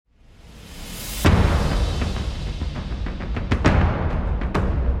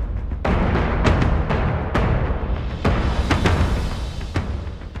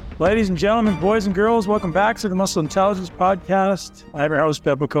Ladies and gentlemen, boys and girls, welcome back to the Muscle Intelligence Podcast. I'm your host,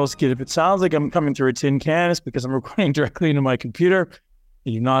 Pep Bukowski. If it sounds like I'm coming through a tin can, it's because I'm recording directly into my computer.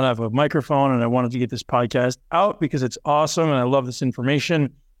 I do not have a microphone, and I wanted to get this podcast out because it's awesome, and I love this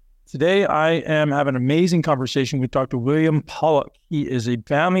information. Today, I am having an amazing conversation with Dr. William Pawluk. He is a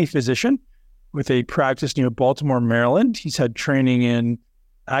family physician with a practice near Baltimore, Maryland. He's had training in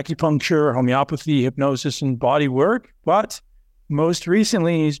acupuncture, homeopathy, hypnosis, and body work, but most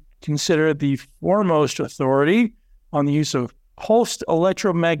recently, he's considered the foremost authority on the use of pulsed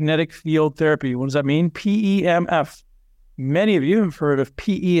electromagnetic field therapy. What does that mean? PEMF. Many of you have heard of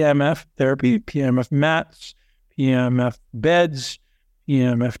PEMF therapy, PEMF mats, PEMF beds,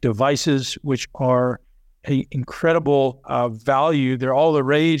 PEMF devices, which are an incredible value. They're all the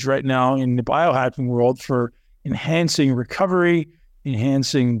rage right now in the biohacking world for enhancing recovery,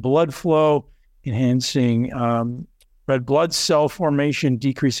 enhancing blood flow, enhancing red blood cell formation,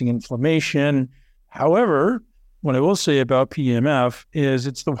 decreasing inflammation. However, what I will say about PEMF is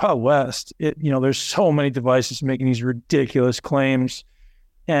it's the Wild West. There's so many devices making these ridiculous claims.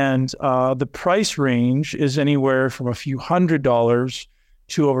 And the price range is anywhere from a few $100s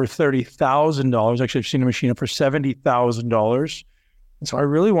to over $30,000. Actually, I've seen a machine up for $70,000. And so I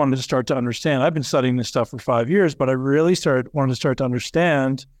really wanted to start to understand. I've been studying this stuff for 5 years, but I really wanted to start to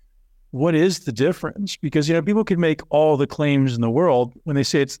understand what is the difference? Because, people can make all the claims in the world. When they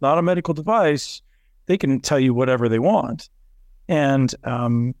say it's not a medical device, they can tell you whatever they want. And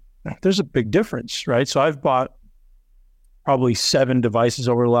there's a big difference, right? So I've bought probably 7 devices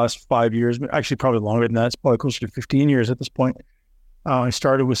over the last 5 years, actually probably longer than that. It's probably closer to 15 years at this point. I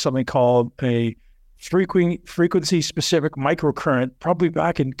started with something called a frequency-specific microcurrent, probably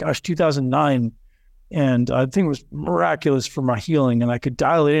back in, 2009. And I think it was miraculous for my healing. And I could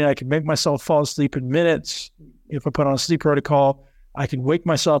dial it in. I could make myself fall asleep in minutes. If I put on a sleep protocol, I could wake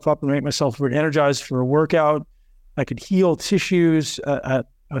myself up and make myself energized for a workout. I could heal tissues at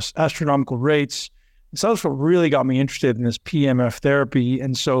astronomical rates. And so that's what really got me interested in this PEMF therapy.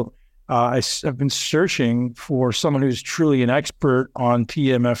 And so I've been searching for someone who's truly an expert on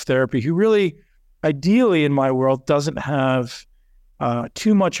PEMF therapy, who really, ideally in my world, doesn't have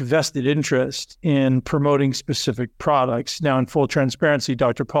too much vested interest in promoting specific products. Now, in full transparency,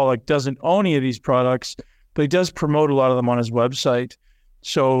 Dr. Pawluk doesn't own any of these products, but he does promote a lot of them on his website.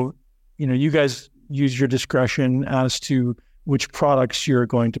 So, you guys use your discretion as to which products you're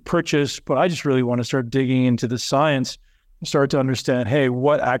going to purchase. But I just really want to start digging into the science and start to understand, hey,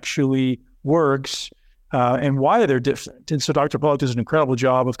 what actually works and why they're different. And so Dr. Pawluk does an incredible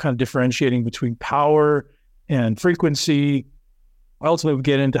job of kind of differentiating between power and frequency. Ultimately, we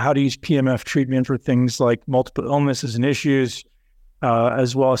get into how to use PEMF treatment for things like multiple illnesses and issues,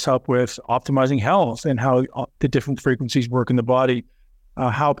 as well as help with optimizing health and how the different frequencies work in the body,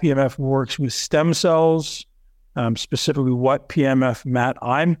 how PEMF works with stem cells, specifically what PEMF mat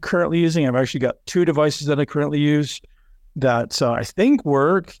I'm currently using. I've actually got 2 devices that I currently use that I think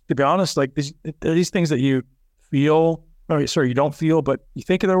work. To be honest, like these things that you feel, you don't feel, but you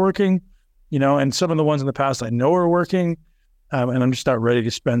think they're working, and some of the ones in the past I know are working. And I'm just not ready to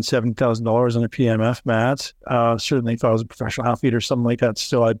spend $70,000 on a PEMF mat. Certainly if I was a professional athlete or something like that,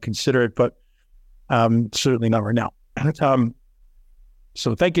 still I'd consider it, but certainly not right now.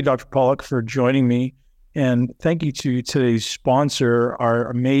 So thank you, Dr. Pawluk, for joining me. And thank you to today's sponsor, our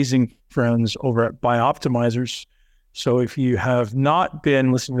amazing friends over at Bioptimizers. So if you have not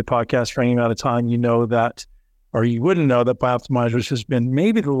been listening to the podcast for any amount of time, you know that, or you wouldn't know that Bioptimizers has been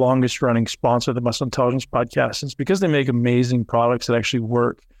maybe the longest running sponsor of the Muscle Intelligence Podcast. It's because they make amazing products that actually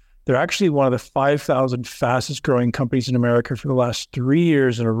work. They're actually one of the 5,000 fastest growing companies in America for the last 3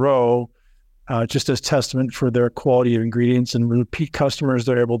 years in a row, just as testament for their quality of ingredients and repeat customers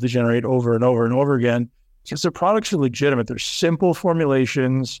they're able to generate over and over and over again, because their products are legitimate. They're simple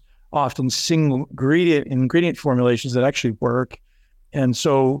formulations, often single ingredient formulations that actually work. And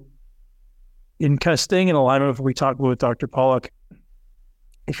so in kind of staying in alignment with what we talked about with Dr. Pawluk,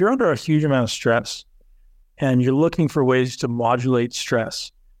 if you're under a huge amount of stress and you're looking for ways to modulate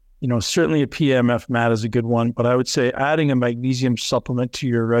stress, certainly a PEMF mat is a good one, but I would say adding a magnesium supplement to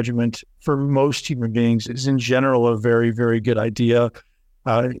your regimen for most human beings is in general a very, very good idea.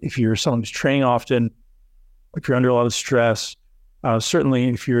 If you're someone who's training often, if you're under a lot of stress, certainly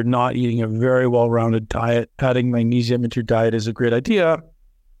if you're not eating a very well-rounded diet, adding magnesium into your diet is a great idea.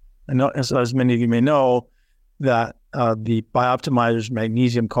 And as many of you may know, that the Bioptimizers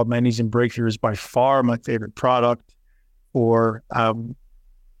magnesium called Magnesium Breakthrough is by far my favorite product for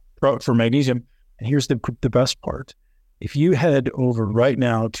magnesium. And here's the best part. If you head over right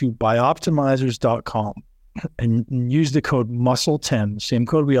now to bioptimizers.com and use the code MUSCLE10, same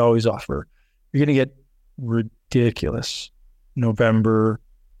code we always offer, you're going to get ridiculous November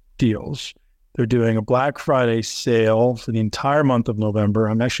deals. They're doing a Black Friday sale for the entire month of November.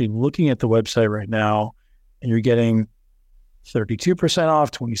 I'm actually looking at the website right now, and you're getting 32%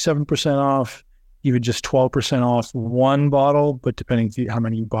 off, 27% off, even just 12% off one bottle, but depending on how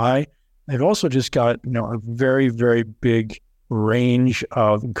many you buy. They've also just got, a very, very big range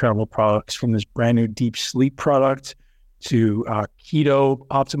of incredible products, from this brand new deep sleep product to keto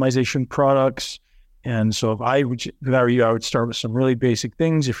optimization products. And so if I were you, I would start with some really basic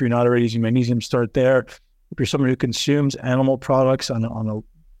things. If you're not already using magnesium, start there. If you're someone who consumes animal products on a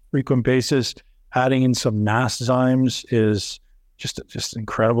frequent basis, adding in some masszymes is just an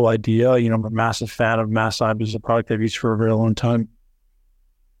incredible idea. I'm a massive fan of masszymes as a product I've used for a very long time.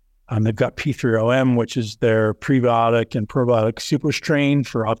 They've got P3OM, which is their prebiotic and probiotic super strain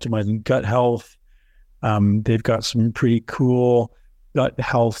for optimizing gut health. They've got some pretty cool gut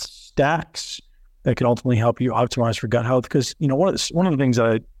health stacks that can ultimately help you optimize for gut health. Because, one of the things that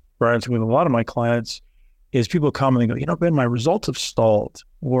I run into with a lot of my clients is people come and they go, Ben, my results have stalled,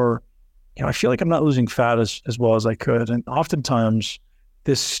 or, I feel like I'm not losing fat as well as I could. And oftentimes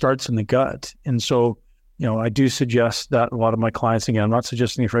this starts in the gut. And so, I do suggest that a lot of my clients, again, I'm not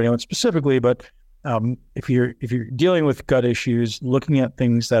suggesting it for anyone specifically, but if you're dealing with gut issues, looking at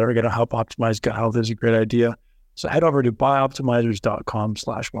things that are going to help optimize gut health is a great idea. So head over to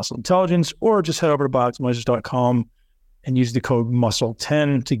biooptimizers.com/muscle-intelligence, or just head over to biooptimizers.com and use the code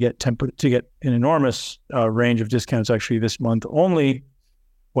MUSCLE10 to get an enormous range of discounts actually this month only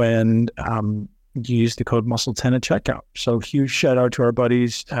when you use the code MUSCLE10 at checkout. So huge shout out to our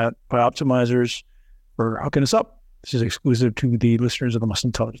buddies at Biooptimizers for hooking us up. This is exclusive to the listeners of the Muscle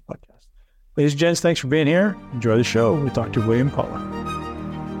Intelligence Podcast. Ladies and gents, thanks for being here. Enjoy the show with Dr. William Pawluk.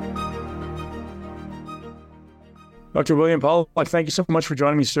 Dr. William Pawluk, thank you so much for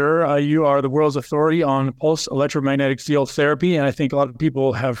joining me, sir. You are the world's authority on pulse electromagnetic field therapy, and I think a lot of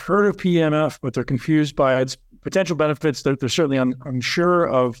people have heard of PEMF, but they're confused by its potential benefits. They're certainly unsure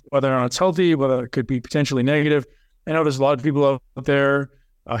of whether or not it's healthy, whether it could be potentially negative. I know there's a lot of people out there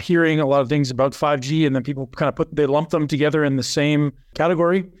hearing a lot of things about 5G, and then people they lump them together in the same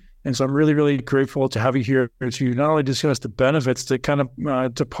category. And so I'm really, really grateful to have you here to not only discuss the benefits, to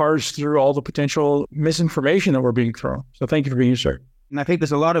to parse through all the potential misinformation that we're being thrown. So thank you for being here, sir. And I think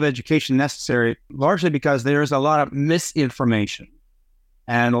there's a lot of education necessary, largely because there's a lot of misinformation.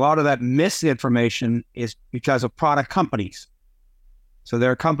 And a lot of that misinformation is because of product companies. So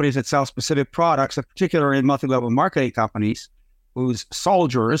there are companies that sell specific products, in particular in multi-level marketing companies, whose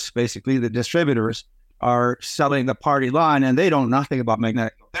soldiers, basically the distributors, are selling the party line, and they don't know nothing about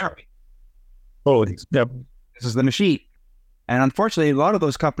magnetic therapy. Oh, yep. This is the machine. And unfortunately, a lot of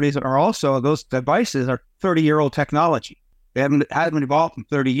those companies those devices are 30-year-old technology. They haven't evolved in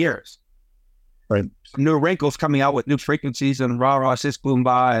 30 years. Right. Some new wrinkles coming out with new frequencies and rah-rah, sis, boom,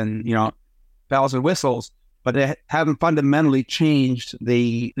 bah, and, bells and whistles, but they haven't fundamentally changed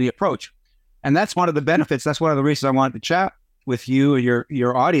the approach. And that's one of the benefits. That's one of the reasons I wanted to chat with you and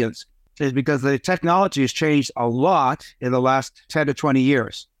your audience, is because the technology has changed a lot in the last 10 to 20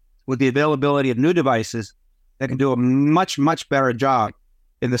 years with the availability of new devices that can do a much, much better job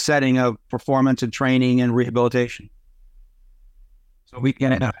in the setting of performance and training and rehabilitation. So we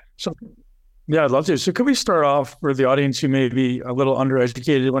can... Yeah, I'd love to. So could we start off for the audience who may be a little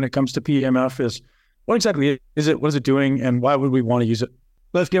undereducated when it comes to PEMF, is what exactly is it? What is it doing? And why would we want to use it?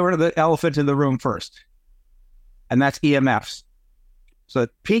 Let's get rid of the elephant in the room first. And that's EMFs. So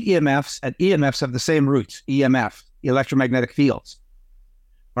PEMFs and EMFs have the same roots, EMF, electromagnetic fields.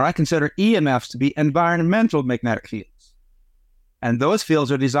 But I consider EMFs to be environmental magnetic fields. And those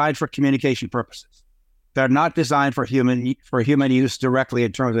fields are designed for communication purposes. They're not designed for human use directly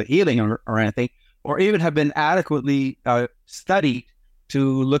in terms of healing or anything, or even have been adequately studied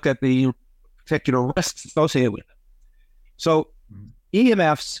to look at the particular risks associated with them. So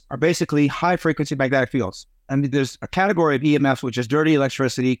EMFs are basically high-frequency magnetic fields. And there's a category of EMFs, which is dirty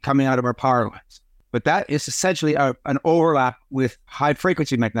electricity coming out of our power lines. But that is essentially an overlap with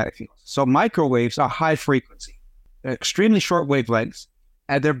high-frequency magnetic fields. So microwaves are high-frequency. They're extremely short wavelengths,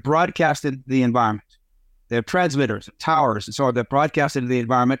 and they're broadcasted into the environment. They have transmitters, towers, and so on. They're broadcasted into the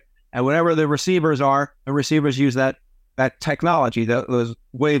environment. And whenever the receivers are, the receivers use that technology, those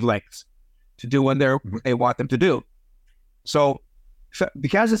wavelengths, to do what they want them to do. So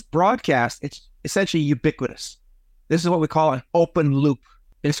because it's broadcast, it's essentially ubiquitous. This is what we call an open loop.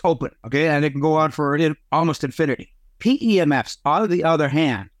 It's open, okay? And it can go on for almost infinity. PEMFs, on the other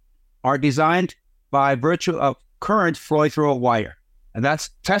hand, are designed by virtue of current flowing through a wire. And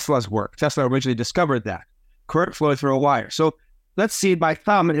that's Tesla's work. Tesla originally discovered that. current flowing through a wire. So let's see my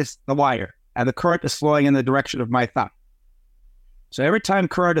thumb is the wire, and the current is flowing in the direction of my thumb. So every time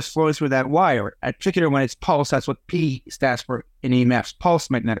current is flowing through that wire, in particular when it's pulse, that's what P stands for in EMFs, pulse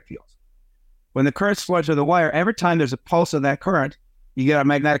magnetic fields. When the current's flowing through the wire, every time there's a pulse of that current, you get a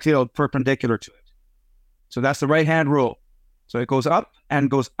magnetic field perpendicular to it. So that's the right-hand rule. So it goes up and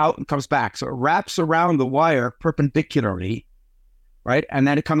goes out and comes back. So it wraps around the wire perpendicularly, right? And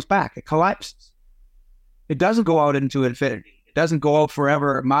then it comes back. It collapses. It doesn't go out into infinity. It doesn't go out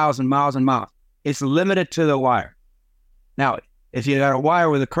forever, miles and miles and miles. It's limited to the wire. Now, if you got a wire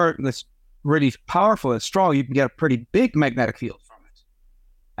with a current that's really powerful and strong, you can get a pretty big magnetic field from it.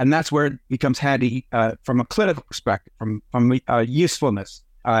 And that's where it becomes handy from a clinical perspective, from usefulness,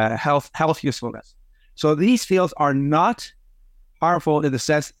 health usefulness. So these fields are not harmful in the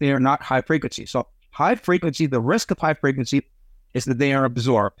sense that they are not high frequency. So high frequency, the risk of high frequency is that they are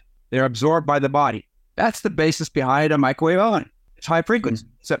absorbed. They're absorbed by the body. That's the basis behind a microwave oven. It's high frequency.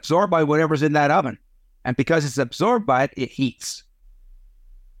 It's absorbed by whatever's in that oven. And because it's absorbed by it, it heats.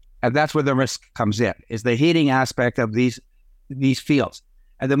 And that's where the risk comes in, is the heating aspect of these fields.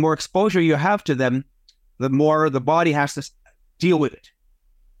 And the more exposure you have to them, the more the body has to deal with it.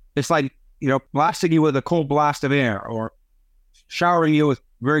 It's like, blasting you with a cold blast of air, or showering you with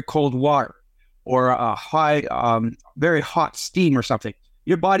very cold water, or a high, very hot steam or something.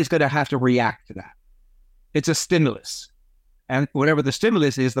 Your body's going to have to react to that. It's a stimulus. And whatever the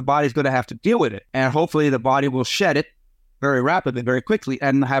stimulus is, the body's going to have to deal with it. And hopefully the body will shed it very rapidly, very quickly,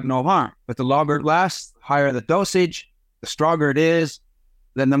 and have no harm. But the longer it lasts, the higher the dosage, the stronger it is,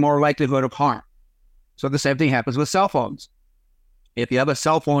 then the more likelihood of harm. So the same thing happens with cell phones. If you have a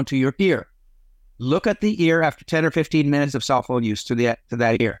cell phone to your ear, look at the ear after 10 or 15 minutes of cell phone use to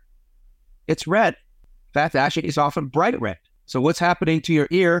that ear. It's red. In fact, actually, it's often bright red. So what's happening to your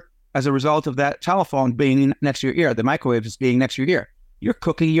ear as a result of that telephone being next to your ear, the microwave is being next to your ear? You're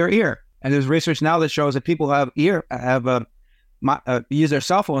cooking your ear. And there's research now that shows that people use their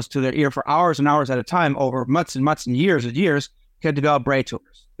cell phones to their ear for hours and hours at a time over months and months and years can develop brain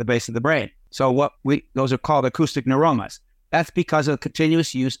tumors, the base of the brain. So those are called acoustic neuromas. That's because of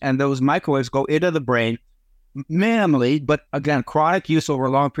continuous use, and those microwaves go into the brain minimally, but again, chronic use over a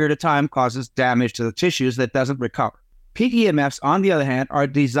long period of time causes damage to the tissues that doesn't recover. PEMFs, on the other hand, are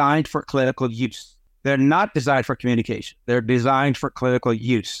designed for clinical use. They're not designed for communication. They're designed for clinical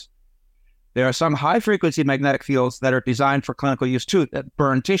use. There are some high-frequency magnetic fields that are designed for clinical use too, that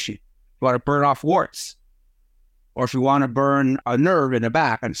burn tissue. You want to burn off warts, or if you want to burn a nerve in the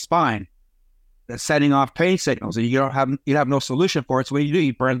back and spine, that's setting off pain signals, and you have no solution for it. So what do?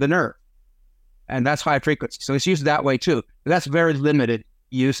 You burn the nerve, and that's high frequency. So it's used that way too. But that's very limited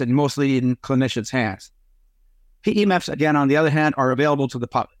use and mostly in clinicians' hands. PEMFs, again, on the other hand, are available to the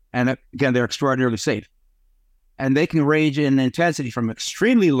public, and again, they're extraordinarily safe, and they can range in intensity from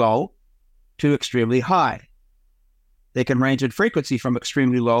extremely low to extremely high. They can range in frequency from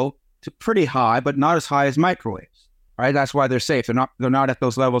extremely low to pretty high, but not as high as microwaves. Right? That's why they're safe. They're not at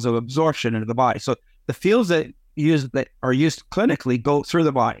those levels of absorption into the body. So the fields that are used clinically go through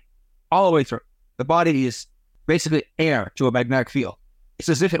the body, all the way through. The body is basically air to a magnetic field. It's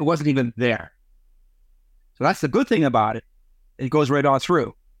as if it wasn't even there. So that's the good thing about it. It goes right on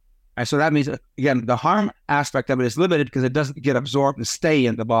through. And so that means, again, the harm aspect of it is limited because it doesn't get absorbed and stay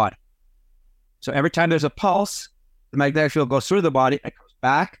in the body. So every time there's a pulse, the magnetic field goes through the body, it comes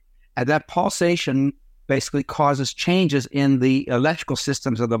back, and that pulsation basically causes changes in the electrical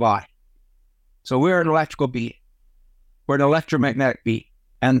systems of the body. So we're an electrical being. We're an electromagnetic being.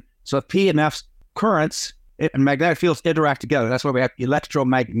 And so PEMFs, currents, and magnetic fields interact together. That's why we have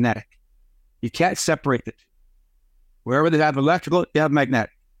electromagnetic. You can't separate it. Wherever they have electrical, you have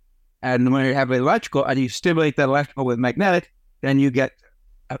magnetic. And when you have electrical and you stimulate that electrical with magnetic, then you get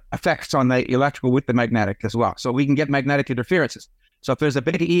effects on the electrical with the magnetic as well. So we can get magnetic interferences. So if there's a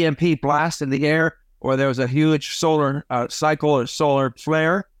big EMP blast in the air, or there's a huge solar cycle or solar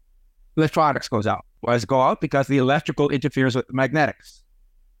flare, electronics goes out. Why does it go out? Because the electrical interferes with the magnetics,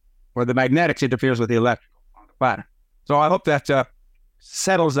 or the magnetics interferes with the electrical on the planet. So I hope that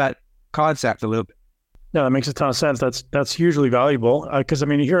settles that concept a little bit. Yeah, that makes a ton of sense. That's hugely valuable because,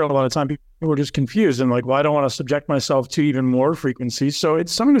 you hear a lot of time people are just confused and like, well, I don't want to subject myself to even more frequencies. So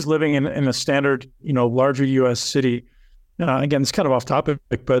it's someone who's living in a standard, larger U.S. city. Again, it's kind of off topic,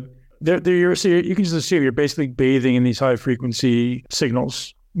 but you can just assume you're basically bathing in these high frequency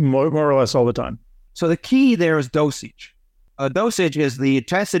signals more or less all the time. So the key there is dosage. Dosage is the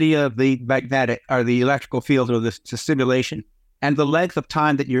intensity of the magnetic or the electrical field or the stimulation and the length of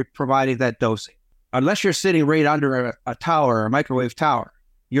time that you're providing that dosing. Unless you're sitting right under a tower, a microwave tower,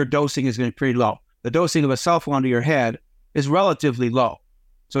 your dosing is going to be pretty low. the dosing of a cell phone to your head is relatively low.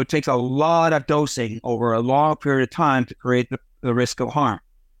 So it takes a lot of dosing over a long period of time to create the risk of harm.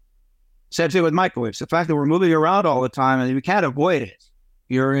 Same thing with microwaves. The fact that we're moving around all the time and we can't avoid it.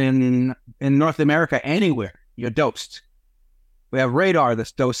 You're in North America, anywhere, you're dosed. We have radar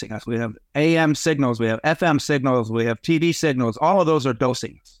that's dosing us. We have AM signals. We have FM signals. We have TV signals. All of those are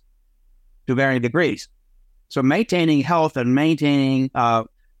dosing us to varying degrees. So maintaining health and maintaining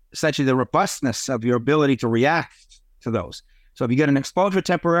essentially the robustness of your ability to react to those. So if you get an exposure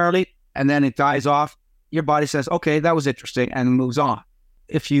temporarily and then it dies off, your body says, okay, that was interesting, and moves on.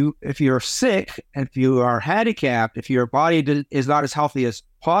 If you're sick, if you are handicapped, if your body is not as healthy as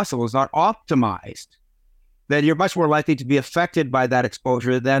possible, is not optimized, then you're much more likely to be affected by that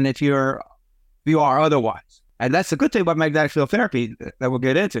exposure than if you are otherwise. And that's the good thing about magnetic field therapy that we'll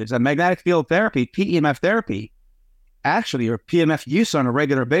get into. Is that magnetic field therapy, PEMF therapy, actually, or PEMF use on a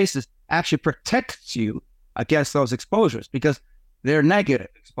regular basis, actually protects you against those exposures because they're negative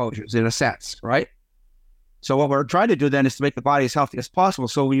exposures in a sense, right? So what we're trying to do then is to make the body as healthy as possible.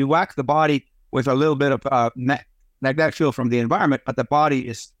 So when you whack the body with a little bit of magnetic field from the environment, but the body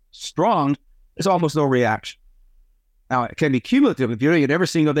is strong, there's almost no reaction. Now, it can be cumulative if you're doing it every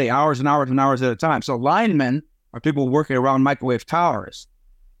single day, hours and hours and hours at a time. So linemen are people working around microwave towers.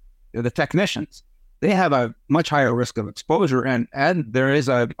 They're the technicians. They have a much higher risk of exposure, and there is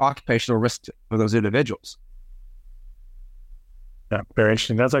an occupational risk for those individuals. Yeah, very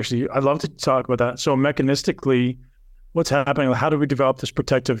interesting. That's actually, I'd love to talk about that. So mechanistically, what's happening? How do we develop this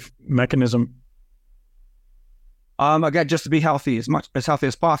protective mechanism? Again, just to be healthy, as healthy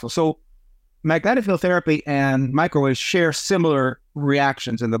as possible. So magnetic field therapy and microwaves share similar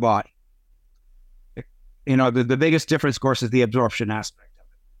reactions in the body. You know, the biggest difference, of course, is the absorption aspect of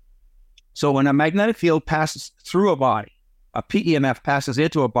it. So when a magnetic field passes through a body, a PEMF passes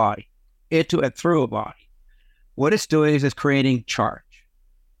into a body, into and through a body, what it's doing is it's creating charge.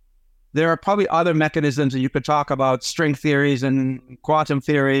 There are probably other mechanisms that you could talk about, string theories and quantum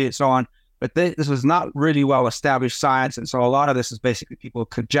theory and so on, but this is not really well-established science, and so a lot of this is basically people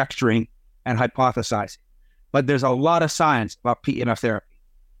conjecturing and hypothesizing. But there's a lot of science about PEMF therapy.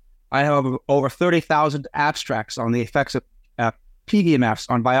 I have over 30,000 abstracts on the effects of PEMFs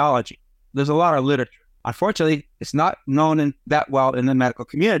on biology. There's a lot of literature. Unfortunately, it's not known that well in the medical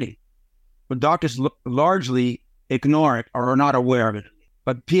community, but doctors largely ignore it or are not aware of it.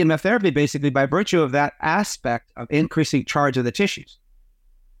 But PEMF therapy, basically, by virtue of that aspect of increasing charge of the tissues,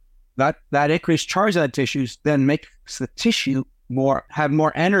 that increased charge of the tissues then makes the tissue have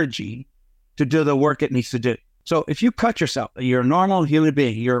more energy to do the work it needs to do. So if you cut yourself, you're a normal human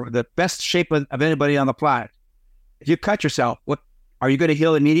being, you're the best shape of anybody on the planet. If you cut yourself, are you going to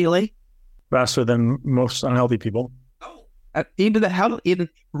heal immediately? Faster than most unhealthy people. Even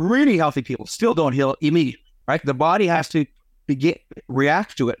really healthy people still don't heal immediately, right? The body has to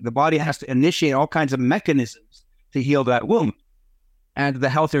react to it. The body has to initiate all kinds of mechanisms to heal that wound. And the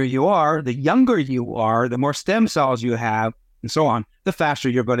healthier you are, the younger you are, the more stem cells you have, and so on, the faster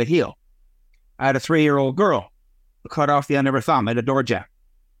you're going to heal. I had a 3-year-old girl who cut off the end of her thumb at a door jab.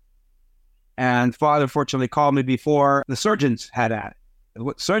 And father fortunately called me before the surgeons had at it.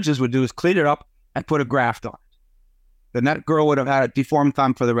 What surgeons would do is clean it up and put a graft on it. Then that girl would have had a deformed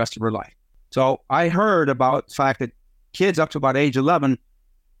thumb for the rest of her life. So I heard about the fact that kids up to about age 11,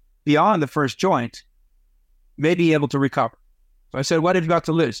 beyond the first joint, may be able to recover. So I said, what have you got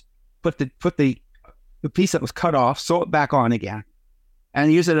to lose? Put the piece that was cut off, sew it back on again,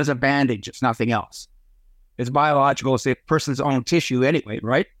 and use it as a bandage. It's nothing else. It's biological. It's the person's own tissue anyway,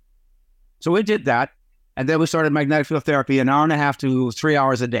 right? So we did that, and then we started magnetic field therapy 1.5 to 3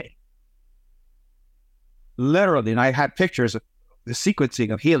 hours a day. Literally, and I had pictures of the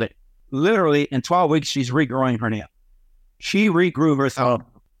sequencing of healing. Literally, in 12 weeks, she's regrowing her nail. She regrew her thumb.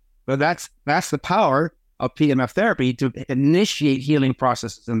 But that's the power of PEMF therapy to initiate healing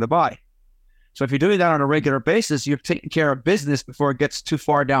processes in the body. So if you're doing that on a regular basis, you're taking care of business before it gets too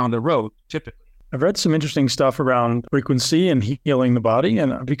far down the road, typically. I've read some interesting stuff around frequency and healing the body,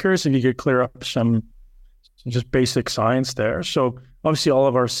 and I'd be curious if you could clear up some just basic science there. So obviously all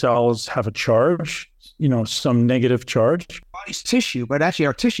of our cells have a charge, some negative charge. Body's tissue, but actually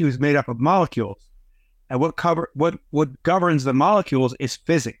our tissue is made up of molecules. And what governs the molecules is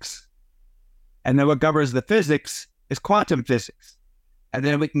physics. And then what governs the physics is quantum physics. And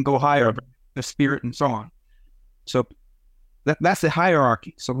then we can go higher, the spirit and so on. So that's the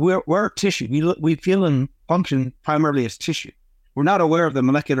hierarchy. So we're tissue. We feel and function primarily as tissue. We're not aware of the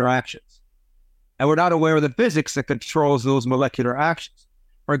molecular actions. And we're not aware of the physics that controls those molecular actions.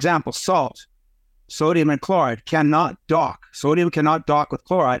 For example, salt. sodium and chloride cannot dock. Sodium cannot dock with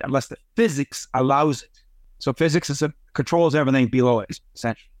chloride unless the physics allows it. So physics controls everything below it,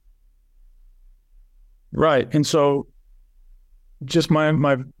 essentially. Right. And so just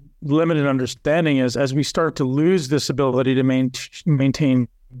my limited understanding is as we start to lose this ability to maintain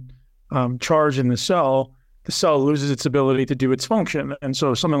charge in the cell loses its ability to do its function. And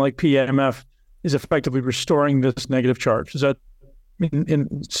so something like PEMF is effectively restoring this negative charge. Is that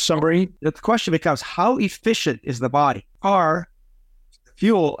in summary? The question becomes, how efficient is the body? The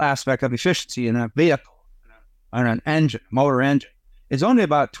fuel aspect of efficiency in a vehicle, on an engine, motor engine, is only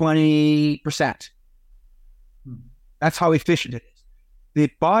about 20%. That's how efficient it is.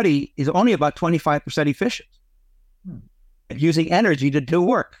 The body is only about 25% efficient at using energy to do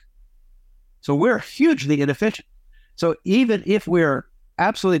work. So we're hugely inefficient. So even if we're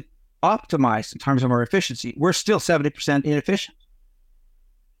absolutely optimized in terms of our efficiency, we're still 70% inefficient.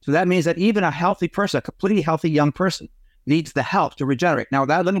 So that means that even a healthy person, a completely healthy young person, needs the help to regenerate. Now,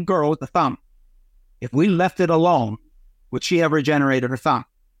 that little girl with the thumb, if we left it alone, would she have regenerated her thumb?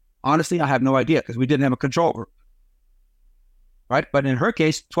 Honestly, I have no idea because we didn't have a control group. Right? But in her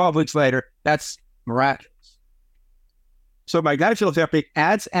case, 12 weeks later, that's miraculous. So magnetic field therapy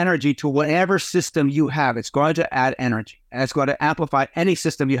adds energy to whatever system you have. It's going to add energy, and it's going to amplify any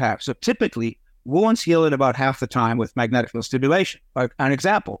system you have. So typically, wounds heal in about half the time with magnetic field stimulation. Like an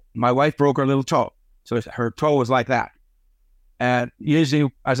example, my wife broke her little toe. So her toe was like that. And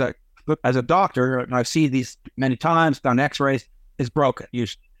usually, as a doctor, and I've seen these many times, done x-rays, it's broken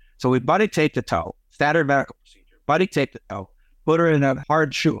usually. So we buddy tape the toe, standard medical procedure, buddy tape the toe, put her in a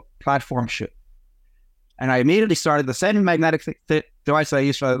hard shoe, platform shoe. And I immediately started the same magnetic device I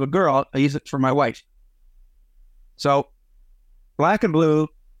used for the little girl, I use it for my wife. So black and blue,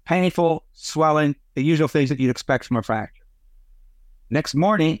 painful, swelling, the usual things that you'd expect from a fracture. Next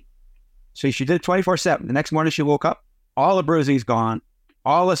morning, so she did it 24/7. The next morning she woke up, all the bruising's gone,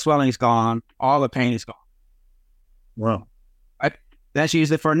 all the swelling's gone, all the pain is gone. Wow. Right? Then she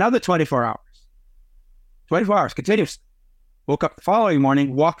used it for another 24 hours. 24 hours, continuously. Woke up the following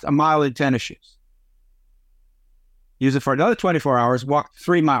morning, walked a mile in tennis shoes. Used it for another 24 hours, walked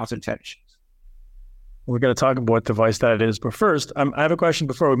 3 miles in tennis shoes. We're going to talk about what device that is. But first, I have a question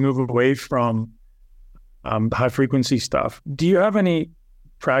before we move away from high frequency stuff. Do you have any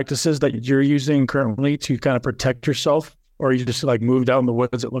practices that you're using currently to kind of protect yourself, or you just like moved out in the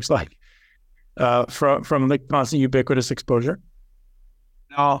woods, it looks like, from the constant ubiquitous exposure?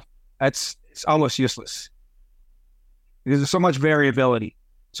 No, it's almost useless because there's so much variability.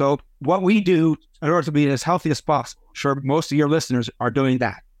 So what we do in order to be as healthy as possible, sure, most of your listeners are doing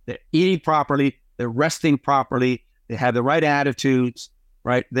that. They're eating properly, they're resting properly, they have the right attitudes,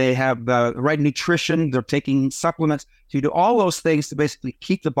 right? They have the right nutrition, they're taking supplements. So you do all those things to basically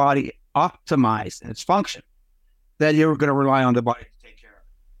keep the body optimized in its function. Then you're going to rely on the body to take care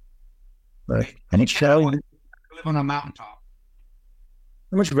of it. Right. And it's live on a mountaintop.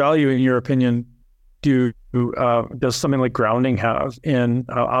 How much value, in your opinion, does something like grounding have in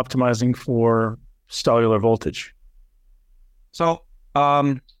optimizing for cellular voltage? So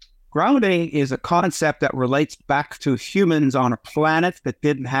grounding is a concept that relates back to humans on a planet that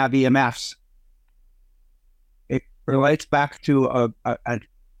didn't have EMFs. It relates back to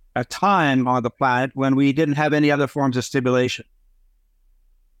a time on the planet when we didn't have any other forms of stimulation.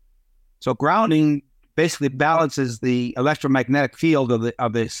 So grounding basically balances the electromagnetic field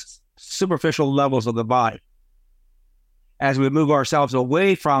of the superficial levels of the body. As we move ourselves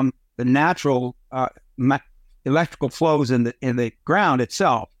away from the natural electrical flows in the ground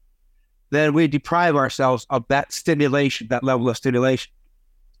itself, then we deprive ourselves of that stimulation, that level of stimulation.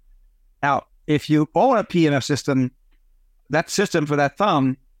 Now, if you own a PEMF system, that system for that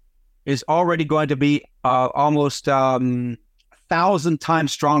thumb is already going to be almost 1,000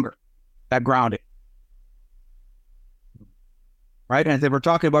 times stronger, that grounding. Right? And if we're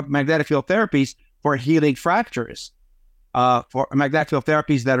talking about magnetic field therapies for healing fractures, for magnetic field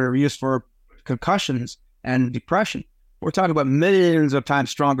therapies that are used for concussions and depression, we're talking about millions of times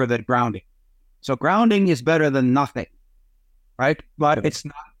stronger than grounding. So grounding is better than nothing, right? But it's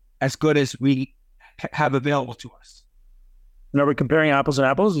not as good as we have available to us. And are we comparing apples and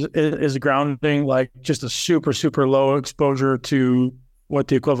apples? Is grounding like just a super, super low exposure to what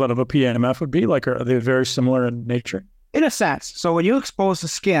the equivalent of a PEMF would be? Like, are they very similar in nature? In a sense. So when you expose the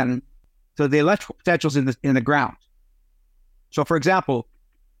skin to the electrical potentials in the ground. So for example,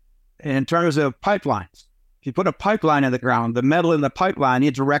 in terms of pipelines, if you put a pipeline in the ground, the metal in the pipeline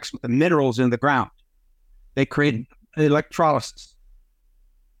interacts with the minerals in the ground. They create electrolysis,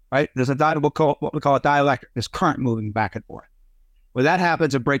 right? There's what we call a dielectric. There's current moving back and forth. When that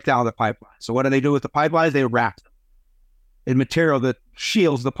happens, it breaks down the pipeline. So what do they do with the pipelines? They wrap them in material that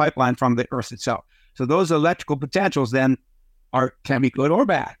shields the pipeline from the earth itself. So those electrical potentials then can be good or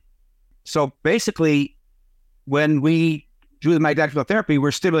bad. So basically, when we do the magnetic field therapy,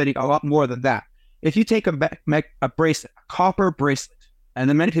 we're stimulating a lot more than that. If you take a bracelet, a copper bracelet, and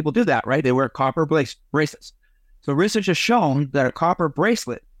then many people do that, right? They wear copper bracelets. So research has shown that a copper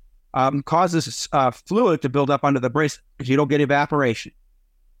bracelet causes fluid to build up under the bracelet because you don't get evaporation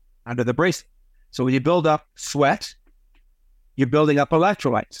under the bracelet. So when you build up sweat, you're building up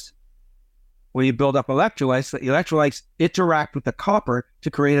electrolytes. When you build up electrolytes, the electrolytes interact with the copper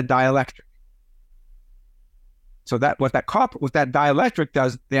to create a dielectric. So what that dielectric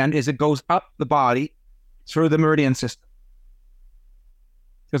does then is it goes up the body through the meridian system.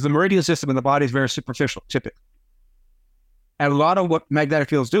 Because the meridian system in the body is very superficial, typically. And a lot of what magnetic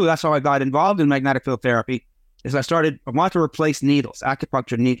fields do, that's how I got involved in magnetic field therapy, is I want to replace needles,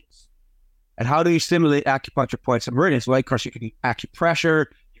 acupuncture needles. And how do you stimulate acupuncture points and meridians? Well, of course, you could use acupressure,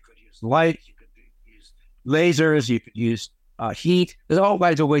 you could use light, you could use lasers, you could use heat. There's all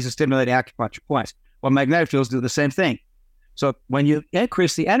kinds of ways of stimulating acupuncture points. Well, magnetic fields do the same thing. So when you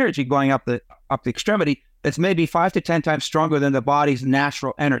increase the energy going up the extremity, it's maybe 5 to 10 times stronger than the body's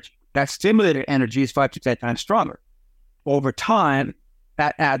natural energy. That stimulated energy is 5 to 10 times stronger. Over time,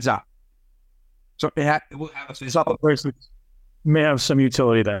 that adds up. So it will have a result. May have some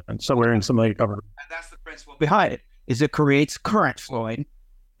utility then, somewhere in some like cover. And that's the principle behind it, is it creates current flowing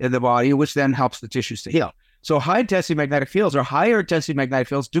in the body, which then helps the tissues to heal. So high-intensity magnetic fields or higher-intensity magnetic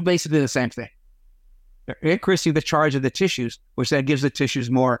fields do basically the same thing. They're increasing the charge of the tissues, which then gives the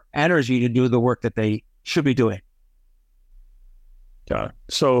tissues more energy to do the work that they should be doing. Got it.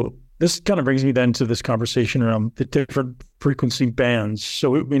 So this kind of brings me then to this conversation around the different frequency bands.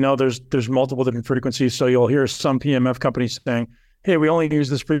 So we know there's multiple different frequencies. So you'll hear some PEMF companies saying, hey, we only use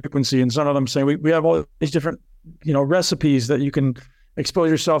this frequency. And some of them saying, we have all these different, recipes that you can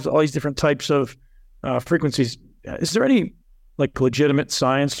expose yourself to all these different types of frequencies. Is there any like legitimate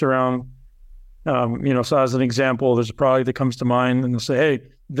science around, so as an example, there's a product that comes to mind and they'll say, hey,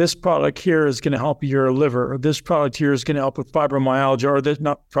 this product here is going to help your liver, or this product here is going to help with fibromyalgia, or this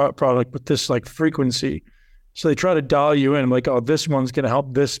not product, but this like frequency. So they try to dial you in, like, oh, this one's going to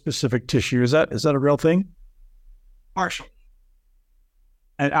help this specific tissue. Is that a real thing? Partially.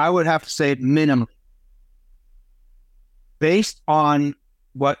 And I would have to say minimally. Based on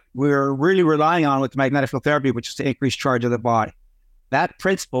what we're really relying on with magnetic field therapy, which is to increase charge of the body. That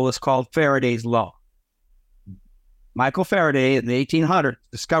principle is called Faraday's law. Michael Faraday in the 1800s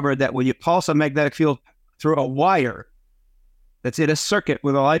discovered that when you pulse a magnetic field through a wire that's in a circuit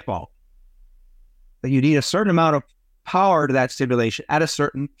with a light bulb, that you need a certain amount of power to that stimulation at a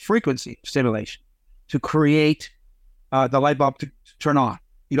certain frequency of stimulation to create the light bulb to turn on.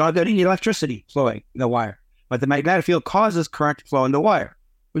 You don't have any electricity flowing in the wire, but the magnetic field causes current to flow in the wire,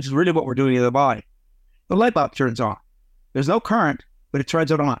 which is really what we're doing in the body. The light bulb turns on. There's no current, but it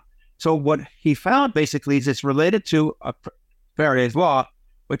turns it on. So what he found basically is it's related to Faraday's law,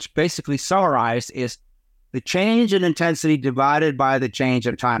 which basically summarized is the change in intensity divided by the change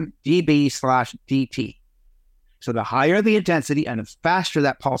in time, dB/dt. So the higher the intensity and the faster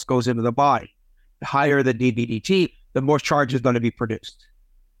that pulse goes into the body, the higher the dB/dt, the more charge is going to be produced.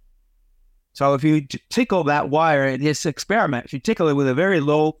 So if you tickle that wire in this experiment, if you tickle it with a very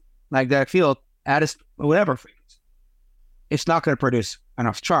low magnetic field at whatever frequency, it's not going to produce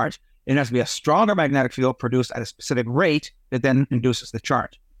enough charge. It has to be a stronger magnetic field produced at a specific rate that then induces the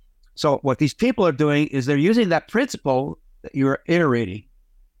charge. So what these people are doing is they're using that principle that you're iterating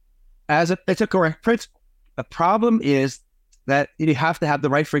it's a correct principle. The problem is that you have to have the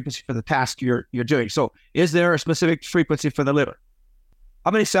right frequency for the task you're doing. So is there a specific frequency for the liver?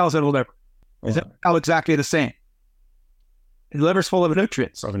 How many cells in the liver? Is it all exactly the same? The liver's full of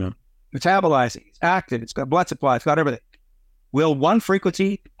nutrients. Probably not. Metabolizing, it's active, it's got blood supply, it's got everything. Will one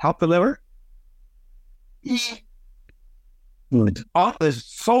frequency help the liver? There's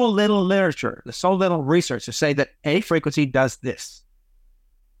so little literature, there's so little research to say that a frequency does this,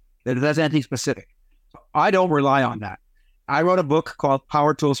 that it does anything specific. So I don't rely on that. I wrote a book called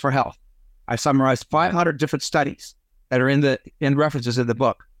Power Tools for Health. I summarized 500 different studies that are in references in the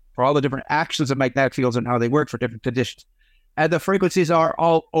book for all the different actions of magnetic fields and how they work for different conditions. And the frequencies are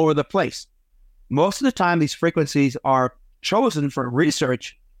all over the place. Most of the time, these frequencies are chosen for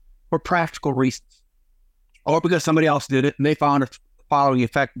research for practical reasons, or because somebody else did it and they found a following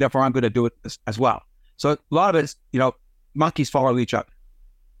effect, therefore I'm going to do it as well. So a lot of it's, monkeys follow each other.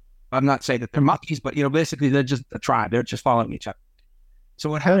 I'm not saying that they're monkeys, but, basically they're just a tribe. They're just following each other. So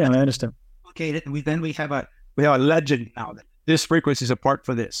what happens? I understand. And we have a legend now that this frequency support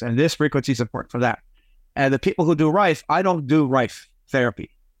for this, and this frequency support for that. And the people who do Rife, I don't do Rife therapy.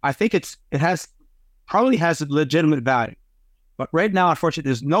 I think it probably has a legitimate value. But right now, unfortunately,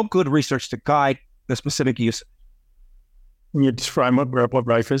 there's no good research to guide the specific use. Can you describe what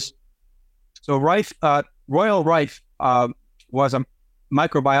Rife is? So Rife, Royal Rife was a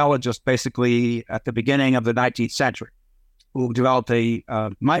microbiologist basically at the beginning of the 19th century who developed a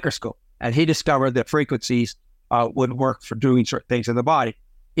microscope. And he discovered that frequencies would work for doing certain things in the body.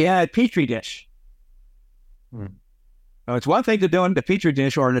 He had a Petri dish. Now, it's one thing to do it in a Petri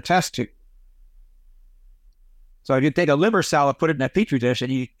dish or in a test tube. So if you take a liver cell and put it in a Petri dish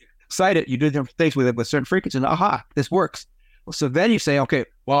and you excite it, you do different things with it with certain frequencies, and aha, this works. So then you say, okay,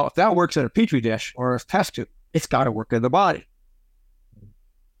 well, if that works in a Petri dish or a test tube, it's got to work in the body.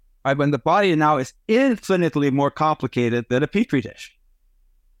 Right, when the body now is infinitely more complicated than a Petri dish.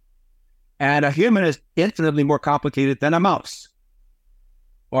 And a human is infinitely more complicated than a mouse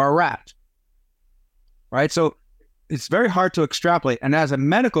or a rat. Right? So it's very hard to extrapolate. And as a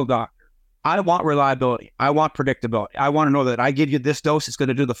medical doctor, I want reliability. I want predictability. I want to know that I give you this dose, it's going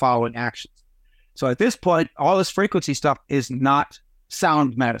to do the following actions. So at this point, all this frequency stuff is not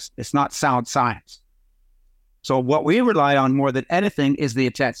sound medicine. It's not sound science. So what we rely on more than anything is the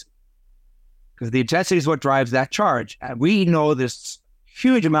intensity. Because the intensity is what drives that charge. And we know this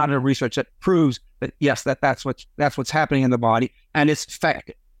huge amount of research that proves that, yes, that's what's happening in the body, and it's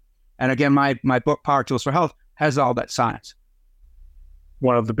effective. And again, my book, Power Tools for Health, has all that science.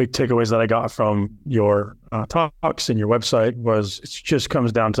 One of the big takeaways that I got from your talks and your website was it just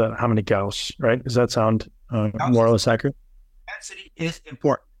comes down to how many Gauss, right? Does that sound more or less accurate? Intensity is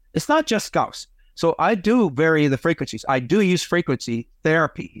important. It's not just Gauss. So I do vary the frequencies. I do use frequency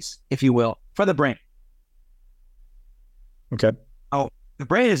therapies, if you will, for the brain. Okay. Oh, the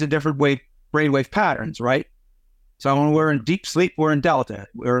brain is in different brainwave patterns, right? So when we're in deep sleep, we're in delta.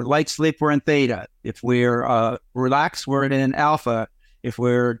 We're in light sleep, we're in theta. If we're relaxed, we're in alpha. If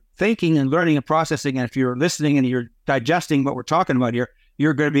we're thinking and learning and processing, and if you're listening and you're digesting what we're talking about here,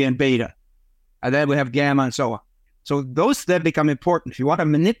 you're going to be in beta. And then we have gamma and so on. So those then become important. If you want to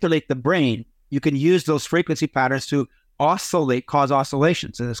manipulate the brain, you can use those frequency patterns to cause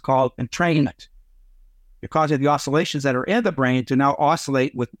oscillations. And it's called entrainment. You're causing the oscillations that are in the brain to now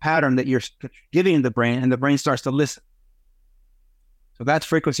oscillate with the pattern that you're giving the brain, and the brain starts to listen. So that's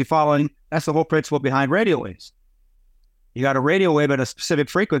frequency following. That's the whole principle behind radio waves. You got a radio wave at a specific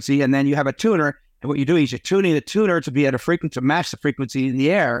frequency, and then you have a tuner. And what you do is you're tuning the tuner to be at a frequency to match the frequency in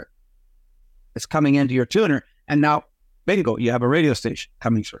the air that's coming into your tuner. And now, bingo, you have a radio station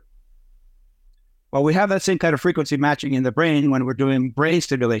coming through. Well, we have that same kind of frequency matching in the brain when we're doing brain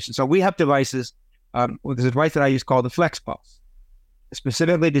stimulation. So we have devices. There's a device that I use called the Flex Pulse. It's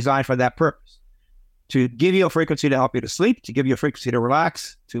specifically designed for that purpose, to give you a frequency to help you to sleep, to give you a frequency to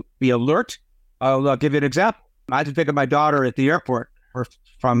relax, to be alert. I'll give you an example. I had to pick up my daughter at the airport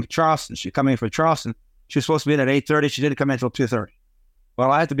from Charleston. She's coming from Charleston. She was supposed to be in at 8:30. She didn't come in until 2:30.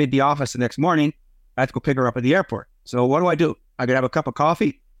 Well, I had to be at the office the next morning. I had to go pick her up at the airport. So what do? I could have a cup of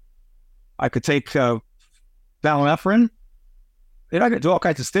coffee. I could take phenylephrine. And I could do all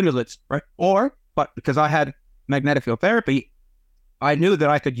kinds of stimulants, right? But because I had magnetic field therapy, I knew that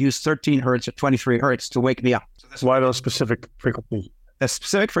I could use 13 hertz or 23 hertz to wake me up. So why those specific frequencies? The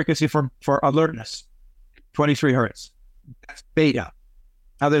specific frequency for alertness, 23 hertz. That's beta.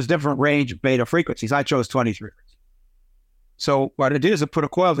 Now, there's different range of beta frequencies. I chose 23 hertz. So what I did is I put a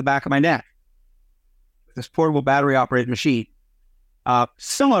coil at the back of my neck with this portable battery-operated machine,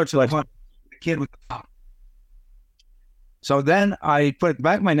 similar to the kid with the pump. So then I put it at the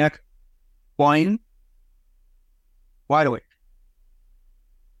back of my neck, boing, wide awake.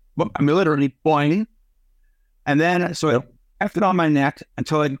 I'm literally boing. And then, so I left it on my neck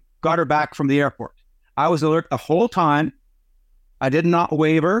until I got her back from the airport. I was alert the whole time. I did not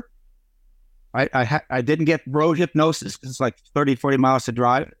waver. I didn't get road hypnosis because it's like 30, 40 miles to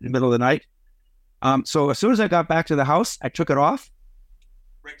drive in the middle of the night. So as soon as I got back to the house, I took it off.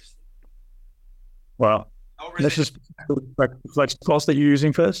 Right to sleep. Wow. This is Flex Pulse that you're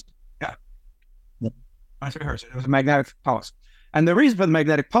using for this? Yeah. 23 hertz. It was a magnetic pulse. And the reason for the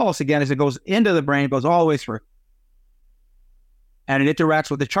magnetic pulse, again, is it goes into the brain, goes all the way through. And it interacts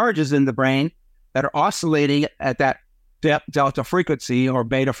with the charges in the brain that are oscillating at that delta frequency or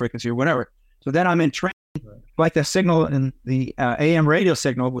beta frequency or whatever. So then I'm entrained, like the signal in the AM radio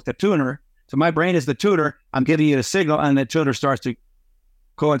signal with the tuner. So my brain is the tuner. I'm giving you a signal, and the tuner starts to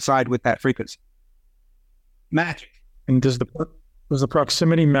coincide with that frequency. Magic. And does the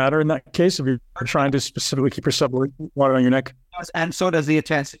proximity matter in that case if you're trying to specifically keep yourself water on your neck? And so does the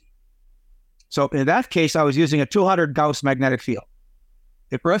intensity. So in that case, I was using a 200 Gauss magnetic field.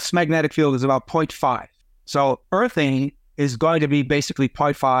 The Earth's magnetic field is about 0.5. So earthing is going to be basically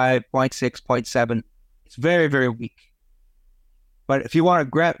 0.5, 0.6, 0.7. It's very, very weak. But if you want to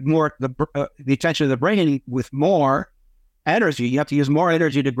grab more the attention of the brain with more energy, you have to use more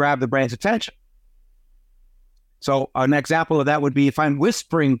energy to grab the brain's attention. So an example of that would be if I'm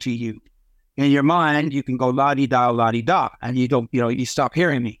whispering to you in your mind, you can go la-di-da, and you stop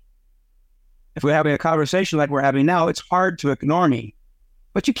hearing me. If we're having a conversation like we're having now, it's hard to ignore me,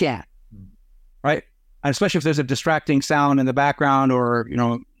 but you can, right? And especially if there's a distracting sound in the background, or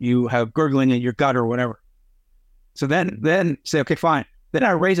you have gurgling in your gut or whatever. So then say, okay, fine. Then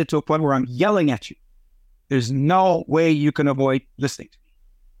I raise it to a point where I'm yelling at you. There's no way you can avoid listening to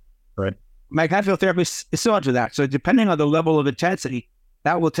me. Right. Magnetic field therapy is similar to that. So depending on the level of intensity,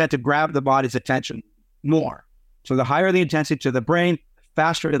 that will tend to grab the body's attention more. So the higher the intensity to the brain, the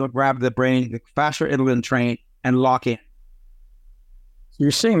faster it'll grab the brain, the faster it'll entrain and lock in. So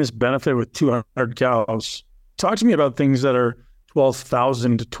you're seeing this benefit with 200 Gauss. Talk to me about things that are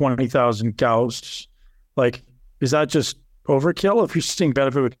 12,000 to 20,000 Gauss. Like, is that just overkill? If you're seeing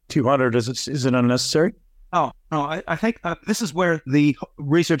benefit with 200, is it unnecessary? Oh, no, I think this is where the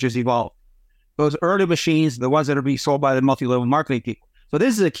research has evolved. Those early machines, the ones that are being sold by the multi-level marketing people. So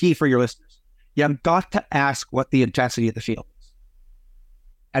this is a key for your listeners. You've got to ask what the intensity of the field is.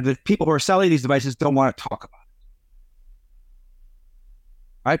 And the people who are selling these devices don't want to talk about it.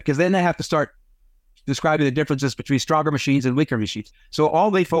 Right? Because then they have to start describing the differences between stronger machines and weaker machines. So all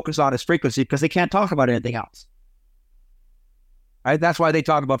they focus on is frequency because they can't talk about anything else. Right? That's why they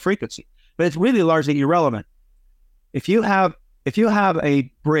talk about frequency. But it's really largely irrelevant. If you have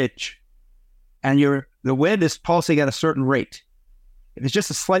a bridge and the wind is pulsing at a certain rate, if it's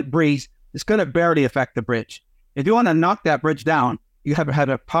just a slight breeze, it's going to barely affect the bridge. If you want to knock that bridge down, you have had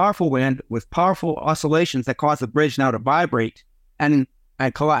a powerful wind with powerful oscillations that cause the bridge now to vibrate and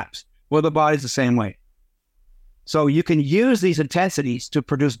collapse. Well, the body's the same way. So you can use these intensities to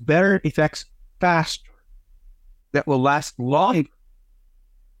produce better effects faster that will last longer.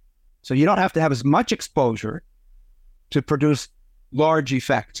 So you don't have to have as much exposure to produce large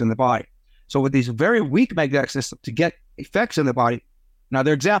effects in the body. So with these very weak magnetic systems to get effects in the body,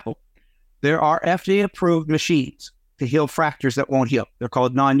 another example, there are FDA-approved machines to heal fractures that won't heal. They're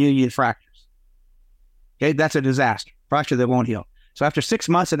called non-union fractures. Okay, that's a disaster. Fracture that won't heal. So after 6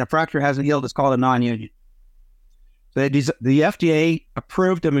 months and a fracture hasn't healed, it's called a non-union. So the FDA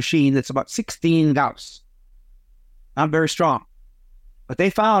approved a machine that's about 16 Gauss. Not very strong. But they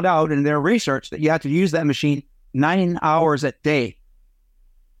found out in their research that you have to use that machine 9 hours a day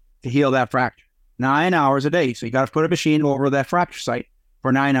to heal that fracture. 9 hours a day. So you got to put a machine over that fracture site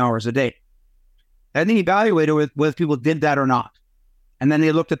for 9 hours a day. And they evaluated whether people did that or not. And then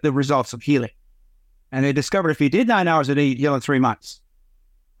they looked at the results of healing. And they discovered if you did 9 hours a day, you'd heal in 3 months.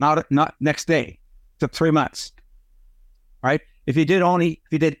 Not next day. It took 3 months. Right? If you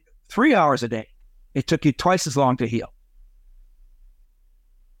did 3 hours a day, it took you twice as long to heal.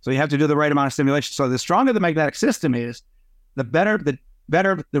 So you have to do the right amount of stimulation. So the stronger the magnetic system is, the better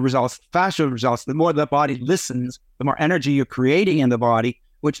the results, faster the results, the more the body listens, the more energy you're creating in the body,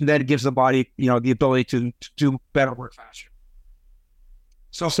 which then gives the body, the ability to do better work faster.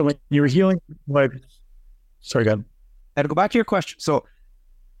 So when you're healing, sorry, go ahead. And to go back to your question. So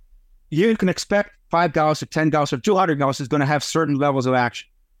you can expect 5 Gauss or 10 Gauss or 200 Gauss is going to have certain levels of action.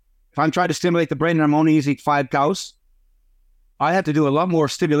 If I'm trying to stimulate the brain and I'm only using 5 Gauss, I have to do a lot more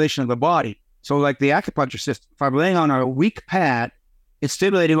stimulation of the body. So like the acupuncture system, if I'm laying on a weak pad, it's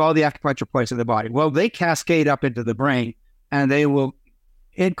stimulating all the acupuncture points of the body. Well, they cascade up into the brain and they will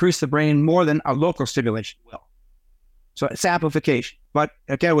increase the brain more than a local stimulation will. So it's amplification. But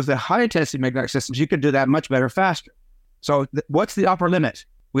again, with the high intensity magnetic systems, you can do that much better, faster. So what's the upper limit?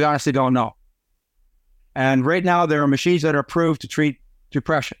 We honestly don't know. And right now there are machines that are approved to treat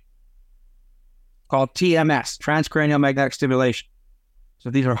depression called TMS, transcranial magnetic stimulation. So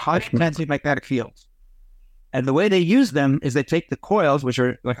these are high intensity magnetic fields. And the way they use them is they take the coils, which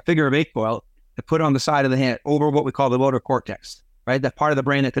are like a figure of 8 coil, to put on the side of the hand over what we call the motor cortex, right? That part of the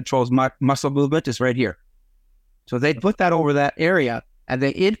brain that controls muscle movement is right here. So they put that over that area and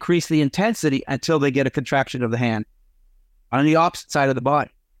they increase the intensity until they get a contraction of the hand on the opposite side of the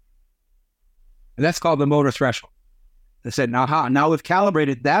body. And that's called the motor threshold. They said, now we've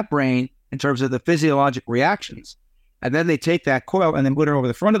calibrated that brain in terms of the physiologic reactions. And then they take that coil and then put it over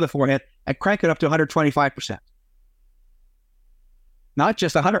the front of the forehead and crank it up to 125%. Not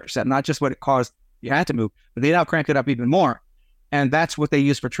just 100%, not just what it caused your hand to move, but they now crank it up even more. And that's what they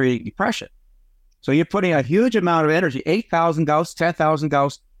use for treating depression. So you're putting a huge amount of energy, 8,000 Gauss, 10,000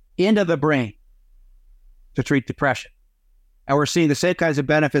 Gauss, into the brain. to treat depression. And we're seeing the same kinds of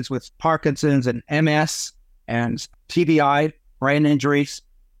benefits with Parkinson's and MS and TBI, brain injuries.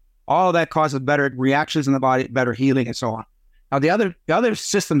 All of that causes better reactions in the body, better healing, and so on. Now, the other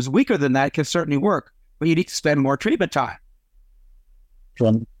systems weaker than that can certainly work, but you need to spend more treatment time.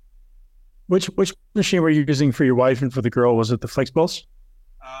 Which machine were you using for your wife and for the girl? Was it the Flex Pulse?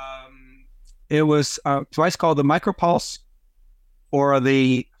 It was twice called the Micropulse for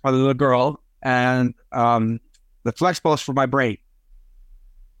the little girl, and the Flex Pulse for my brain.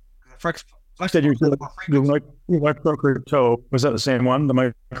 Flex said your wife broke her toe. Was that the same one, the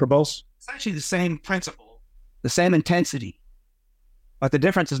Micropulse? It's actually the same principle, the same intensity. But the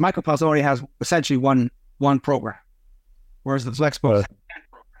difference is Micropulse only has essentially one program, whereas the Flex Pulse has 10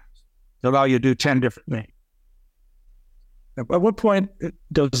 programs to allow you to do 10 different things. At what point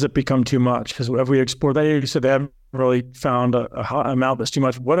does it become too much? Because if we explore that, you said they haven't really found a amount that's too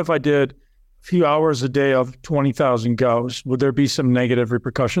much. What if I did a few hours a day of 20,000 goes? Would there be some negative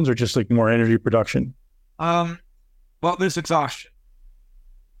repercussions or just like more energy production? Well, there's exhaustion.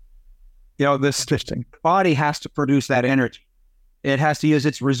 The body has to produce that energy. It has to use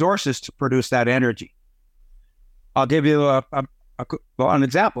its resources to produce that energy. I'll give you an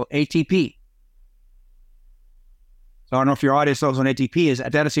example, ATP. So I don't know if your audience knows what ATP is.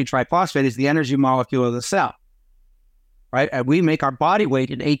 Adenosine triphosphate is the energy molecule of the cell, right? And we make our body weight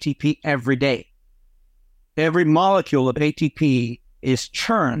in ATP every day. Every molecule of ATP is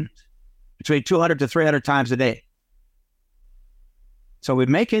churned between 200 to 300 times a day. So we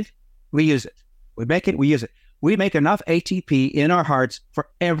make it, we use it. We make it, we use it. We make enough ATP in our hearts for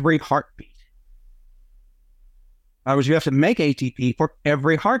every heartbeat. In other words, you have to make ATP for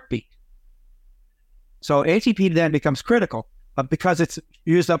every heartbeat. So ATP then becomes critical, but because it's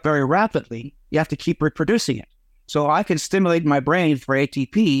used up very rapidly, you have to keep reproducing it. So I can stimulate my brain for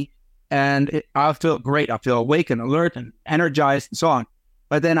ATP and I'll feel great. I'll feel awake and alert and energized and so on.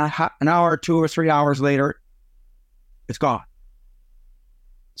 But then an hour, 2 or 3 hours later, it's gone.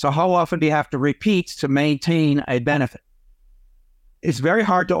 So how often do you have to repeat to maintain a benefit? It's very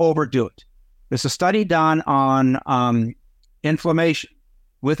hard to overdo it. There's a study done on inflammation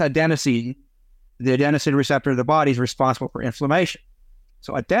with adenosine. The adenosine receptor of the body is responsible for inflammation.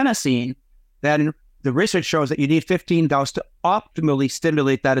 So adenosine, then the research shows that you need 15 doses to optimally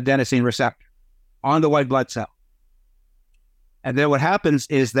stimulate that adenosine receptor on the white blood cell. And then what happens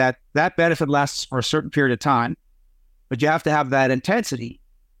is that benefit lasts for a certain period of time, but you have to have that intensity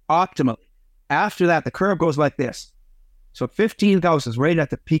optimally. After that, the curve goes like this. So 15 doses right at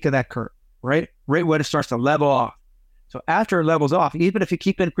the peak of that curve, right when it starts to level off. So after it levels off, even if you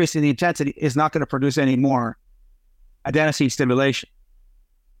keep increasing the intensity, it's not going to produce any more adenosine stimulation.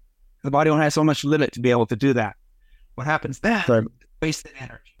 The body only has so much limit to be able to do that. What happens then? Right. Wasted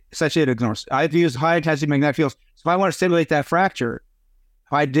energy. Essentially, it ignores. I've used high-intensity magnetic fields. So if I want to stimulate that fracture,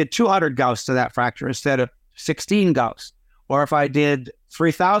 if I did 200 Gauss to that fracture instead of 16 Gauss, or if I did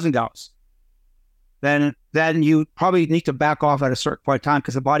 3,000 Gauss, then you probably need to back off at a certain point in time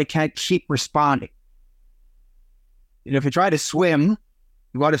because the body can't keep responding. If you try to swim,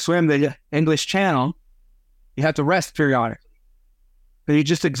 you want to swim the English Channel, you have to rest periodically. But you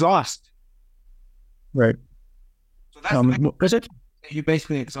just exhaust. Right. So that's you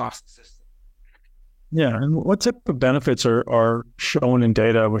basically exhaust the system. Yeah. And what type of benefits are shown in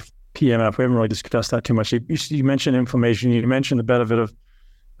data with PEMF? We haven't really discussed that too much. You mentioned inflammation. You mentioned the benefit of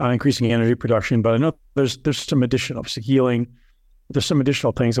increasing energy production, but I know there's some additional healing. There's some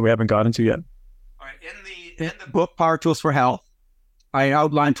additional things that we haven't got into yet. All right. In the book, Power Tools for Health, I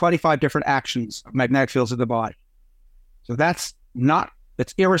outlined 25 different actions of magnetic fields in the body. So that's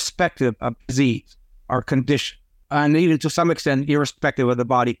irrespective of disease or condition, and even to some extent, irrespective of the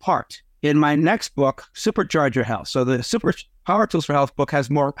body part. In my next book, Supercharge Your Health. So the Power Tools for Health book has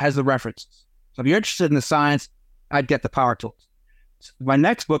the references. So if you're interested in the science, I'd get the Power Tools. So my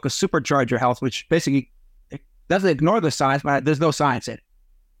next book is Supercharge Your Health, which basically it doesn't ignore the science, but there's no science in it.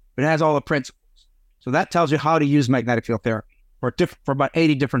 But it has all the principles. So that tells you how to use magnetic field therapy for about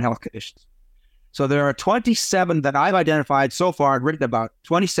 80 different health conditions. So there are 27 that I've identified so far and written about,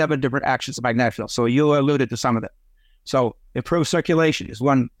 27 different actions of magnetic field. So you alluded to some of them. So improved circulation is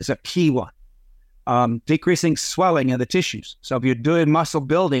a key one. Decreasing swelling in the tissues. So if you're doing muscle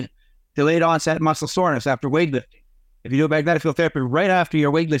building, delayed onset muscle soreness after weightlifting. If you do magnetic field therapy right after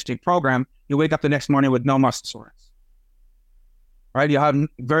your weightlifting program, you wake up the next morning with no muscle soreness. Right? You have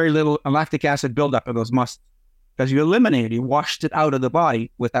very little lactic acid buildup in those muscles because you eliminated, you washed it out of the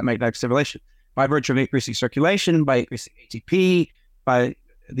body with that magnetic stimulation by virtue of increasing circulation, by increasing ATP, by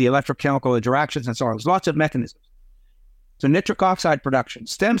the electrochemical interactions and so on. There's lots of mechanisms. So nitric oxide production,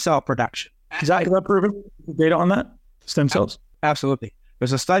 stem cell production, Is that proven data on that? Stem cells? Absolutely.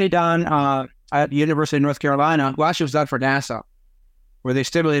 There's a study done at the University of North Carolina. Well, actually, it was done for NASA, where they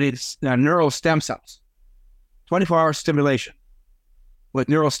stimulated neural stem cells, 24-hour stimulation with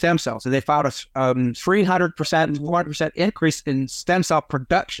neural stem cells. And they found a 300%, 400% increase in stem cell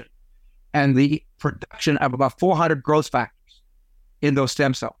production and the production of about 400 growth factors in those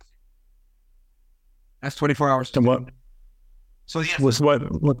stem cells. That's 24 hours. And what? So yes. Was what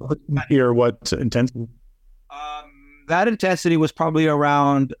intensity? That intensity was probably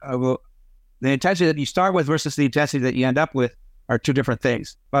around, the intensity that you start with versus the intensity that you end up with are two different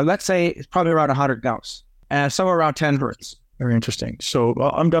things. But let's say it's probably around 100 Gauss and somewhere around 10 Hertz. Very interesting. So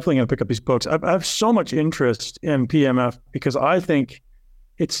I'm definitely going to pick up these books. I have so much interest in PEMF because I think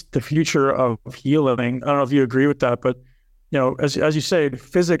it's the future of healing. I don't know if you agree with that, but as you say,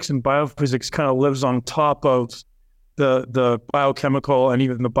 physics and biophysics kind of lives on top of the biochemical and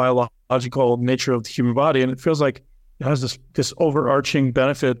even the biological nature of the human body, and it feels like it has this overarching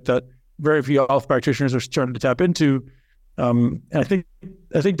benefit that very few health practitioners are starting to tap into. And I think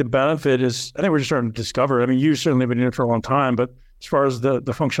the benefit is, I think we're just starting to discover. I mean, you've certainly been in it for a long time, but as far as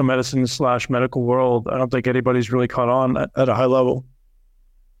the functional medicine / medical world, I don't think anybody's really caught on at a high level.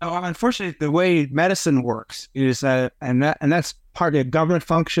 Oh, unfortunately, the way medicine works is and that's partly a government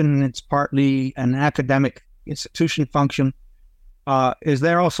function, it's partly an academic institution function, is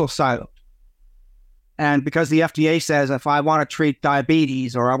they're also siloed. And because the FDA says if I want to treat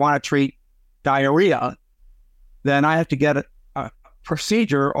diabetes or I want to treat diarrhea, then I have to get a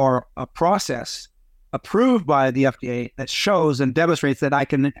procedure or a process approved by the FDA that shows and demonstrates that I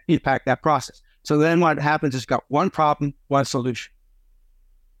can impact that process. So then what happens is got one problem, one solution.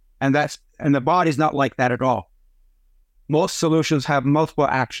 And the body's not like that at all. Most solutions have multiple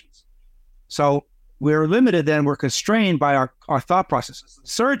actions. So we're limited then, we're constrained by our thought processes.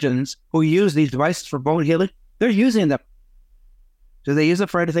 Surgeons who use these devices for bone healing, they're using them. Do they use them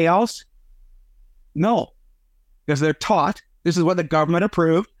for anything else? No, because they're taught, this is what the government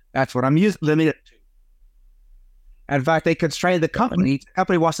approved, that's what I'm limited to. In fact, they constrain the company. The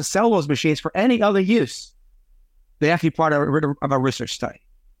company wants to sell those machines for any other use. They have to be part of a research study.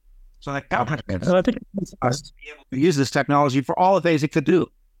 So that company us to be able to use this technology for all the things it could do.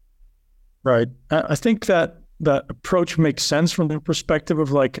 Right. I think that approach makes sense from the perspective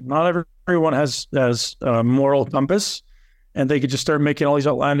of like, not everyone has a moral compass, and they could just start making all these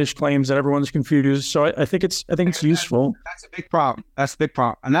outlandish claims and everyone's confused. So I think it's useful. That's a big problem. That's a big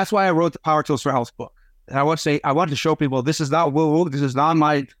problem. And that's why I wrote the Power Tools for Health book. And I want to show people this is not woo-woo. This is not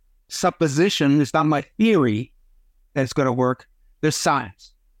my supposition. It's not my theory that it's going to work. There's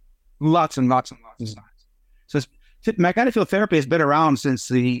science. Lots and lots and lots of science. So magnetic field therapy has been around since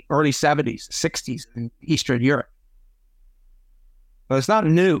the early 70s, 60s in Eastern Europe. But it's not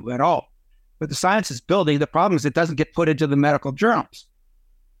new at all. But the science is building. The problem is it doesn't get put into the medical journals.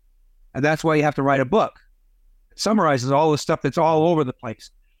 And that's why you have to write a book. It summarizes all the stuff that's all over the place.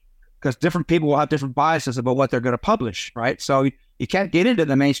 Because different people will have different biases about what they're going to publish, right? So you can't get into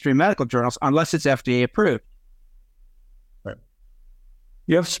the mainstream medical journals unless it's FDA approved. Right.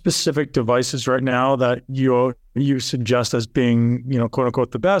 You have specific devices right now that you suggest as being, quote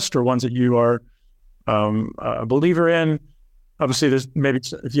unquote, the best, or ones that you are a believer in. Obviously, there's maybe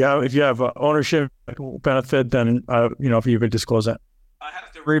if you have ownership benefit, then if you could disclose that. I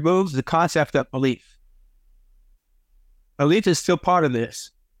have to remove the concept of belief. Belief is still part of this.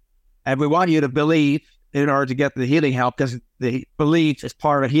 And we want you to believe in order to get the healing help, because the belief is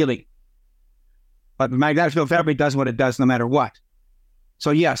part of healing. But the magnetic field therapy does what it does no matter what. So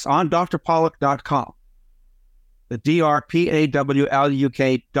yes, on drpawluk.com, the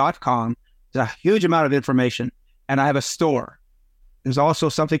drpawluk.com, there's a huge amount of information, and I have a store. There's also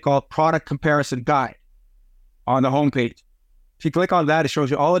something called Product Comparison Guide on the homepage. If you click on that, it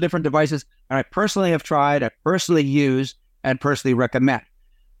shows you all the different devices, and I personally have tried, I personally use, and personally recommend.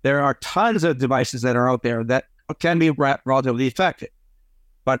 There are tons of devices that are out there that can be relatively effective.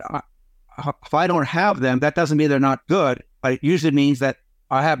 But if I don't have them, that doesn't mean they're not good, but it usually means that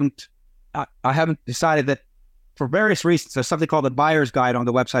I haven't decided that, for various reasons. There's something called the buyer's guide on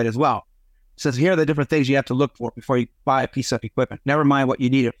the website as well. It says, here are the different things you have to look for before you buy a piece of equipment. Never mind what you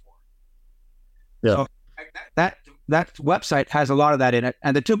need it for. Yeah. So that website has a lot of that in it.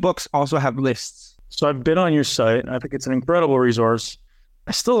 And the two books also have lists. So I've been on your site, and I think it's an incredible resource.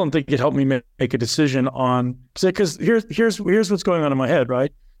 I still don't think it helped me make a decision on, because here's what's going on in my head,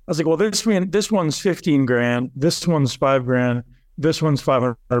 right? I was like, well, this one's 15 grand, this one's 5 grand, this one's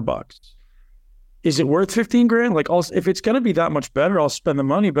 $500. Is it worth 15 grand? Like, if it's going to be that much better, I'll spend the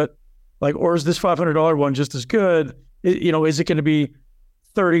money. But or is this $500 one just as good? Is it going to be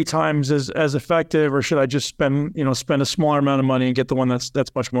 30 times as effective, or should I just spend a smaller amount of money and get the one that's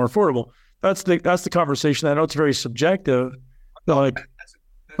much more affordable? That's the conversation. I know it's very subjective, but like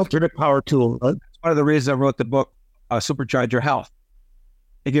it's a power tool. Right? That's one of the reasons I wrote the book, Supercharge Your Health.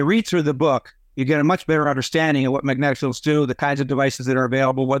 If you read through the book, you get a much better understanding of what magnetic fields do, the kinds of devices that are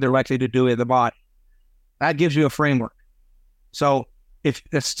available, what they're likely to do in the body. That gives you a framework. So if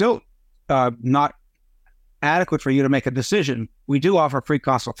it's still not adequate for you to make a decision, we do offer free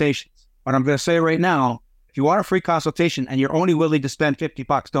consultations. But I'm going to say right now, if you want a free consultation and you're only willing to spend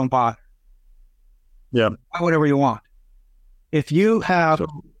 $50, don't bother. Yeah. Buy whatever you want. If you have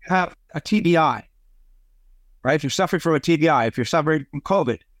a TBI, right? If you're suffering from a TBI, if you're suffering from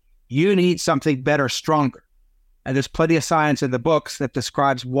COVID, you need something better, stronger. And there's plenty of science in the books that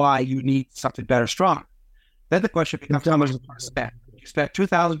describes why you need something better, stronger. Then the question becomes, how much do you spend? You spend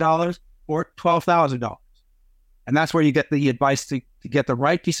 $2,000 or $12,000. And that's where you get the advice to get the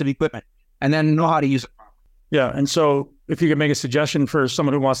right piece of equipment and then know how to use it properly. Yeah. And so if you could make a suggestion for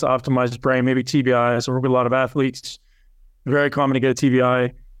someone who wants to optimize his brain, maybe TBI, so we're with a lot of athletes, very common to get a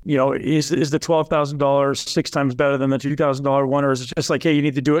TBI. Is the $12,000 6 times better than the $2,000 one, or is it just like, hey, you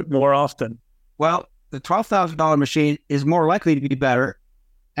need to do it more often? Well, the $12,000 machine is more likely to be better,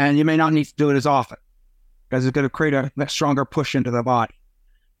 and you may not need to do it as often because it's going to create a stronger push into the body.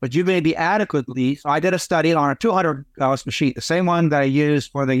 But you may be adequately. So I did a study on a $200 machine, the same one that I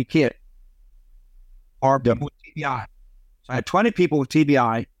used for the kid, or people with TBI. So I had 20 people with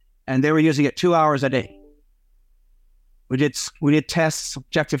TBI, and they were using it 2 hours a day. We did tests,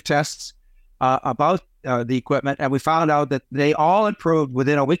 subjective tests about the equipment, and we found out that they all improved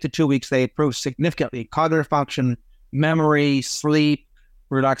within a week to 2 weeks. They improved significantly: cognitive function, memory, sleep,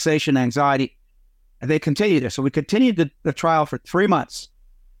 relaxation, anxiety, and they continued this. So we continued the trial for 3 months.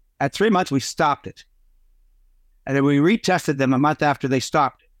 At 3 months, we stopped it, and then we retested them a month after they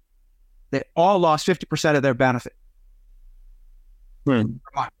stopped it. They all lost 50% of their benefit.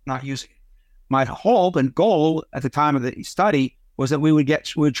 Not using it. My hope and goal at the time of the study was that we would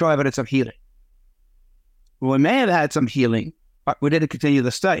show evidence of healing. We may have had some healing, but we didn't continue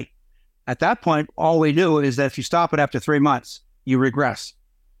the study. At that point, all we knew is that if you stop it after 3 months, you regress,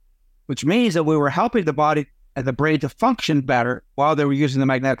 which means that we were helping the body and the brain to function better while they were using the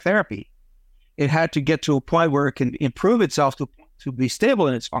magnetic therapy. It had to get to a point where it can improve itself to be stable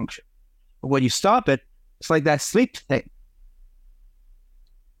in its function. But when you stop it, it's like that sleep thing.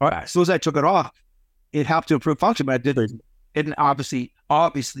 All right, as soon as I took it off, it helped to improve function, but it didn't obviously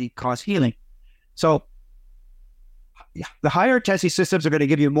cause healing. So the higher intensity systems are going to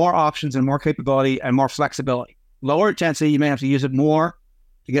give you more options and more capability and more flexibility. Lower intensity, you may have to use it more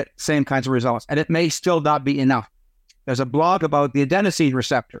to get the same kinds of results, and it may still not be enough. There's a blog about the adenosine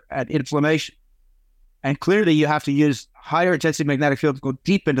receptor and inflammation, and clearly you have to use higher intensity magnetic fields to go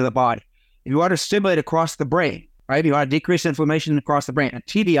deep into the body. If you want to stimulate across the brain, right? You want to decrease inflammation across the brain. And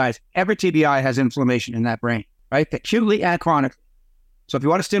TBIs, every TBI has inflammation in that brain, right? Acutely and chronically. So if you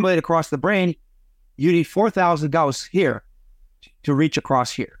want to stimulate across the brain, you need 4,000 Gauss here to reach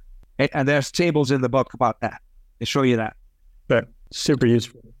across here. And there's tables in the book about that. They show you that. But super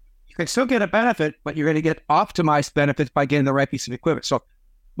useful. You can still get a benefit, but you're going to get optimized benefits by getting the right piece of equipment. So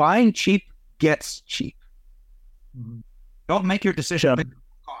buying cheap gets cheap. Mm-hmm. Don't make your decision based on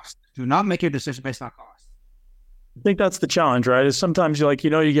cost. Do not make your decision based on cost. I think that's the challenge, right? Is sometimes you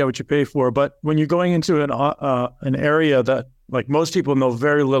get what you pay for, but when you're going into an area that like most people know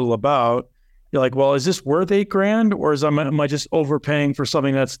very little about, you're like, well, is this worth $8,000, or am I just overpaying for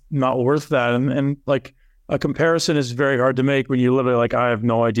something that's not worth that? And like a comparison is very hard to make when you literally like, I have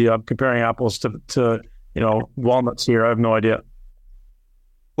no idea. I'm comparing apples to walnuts here. I have no idea.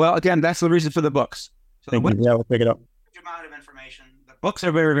 Well, again, that's the reason for the books. So we'll pick it up. Amount of information. The books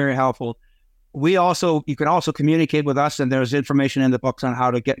are very, very helpful. You can also communicate with us, and there's information in the books on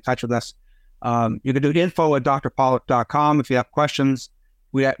how to get in touch with us. You can do info@drpawluk.com if you have questions.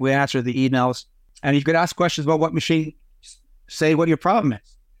 We answer the emails, and you could ask questions about what machine, say what your problem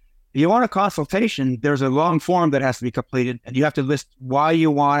is. If you want a consultation, there's a long form that has to be completed, and you have to list why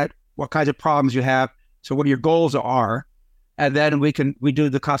you want it, what kinds of problems you have, so what your goals are, and then we do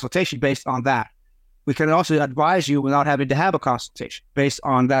the consultation based on that. We can also advise you without having to have a consultation based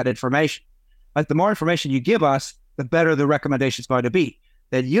on that information. But the more information you give us, the better the recommendation is going to be.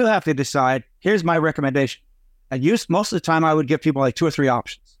 Then you have to decide, here's my recommendation. And most of the time, I would give people like 2 or 3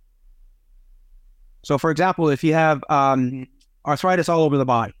 options. So for example, if you have arthritis all over the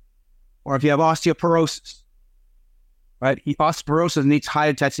body, or if you have osteoporosis, right? Osteoporosis needs high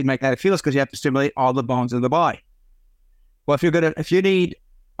intensity magnetic fields because you have to stimulate all the bones in the body. Well, if you need,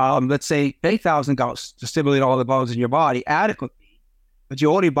 let's say 8,000 Gauss to stimulate all the bones in your body adequately, but you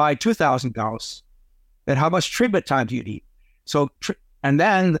only buy 2,000 Gauss, then how much treatment time do you need? So, and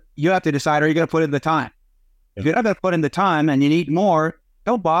then you have to decide, are you going to put in the time? If you're not going to put in the time and you need more,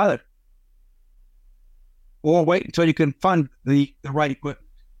 don't bother. Or wait until you can fund the right equipment.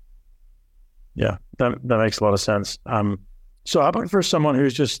 Yeah, that makes a lot of sense. So how about for someone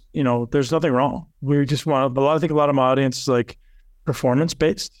who's just, there's nothing wrong. We just want, I think a lot of my audience is like performance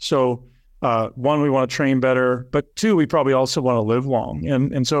based. So one, we want to train better, but two, we probably also want to live long.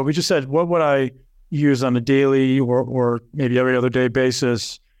 And so we just said, what would I use on a daily or maybe every other day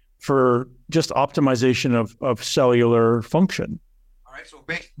basis for just optimization of cellular function? All right, so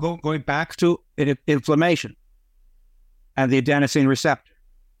going back to inflammation and the adenosine receptor,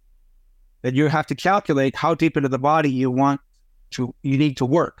 then you have to calculate how deep into the body you need to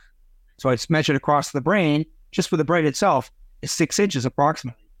work. So it's measured across the brain. Just for the brain itself, is 6 inches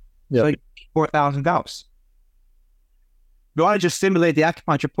approximately. Yeah. So like 4,000 Gauss. If you want to just stimulate the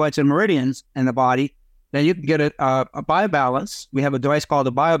acupuncture points and meridians in the body, then you can get a biobalance. We have a device called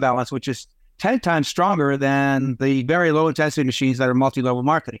a biobalance, which is 10 times stronger than the very low intensity machines that are multi-level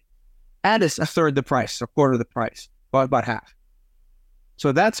marketing. And it's a third the price, a quarter of the price, about half.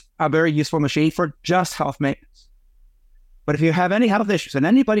 So that's a very useful machine for just health maintenance. But if you have any health issues and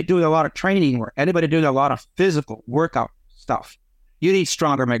anybody doing a lot of training work, anybody doing a lot of physical workout stuff, you need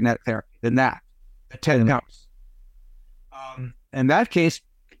stronger magnetic therapy than that, at 10 Gauss. In that case,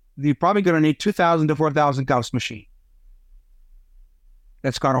 you're probably going to need 2,000 to 4,000 Gauss machine.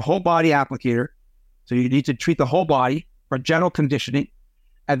 That's got a whole body applicator. So you need to treat the whole body for general conditioning.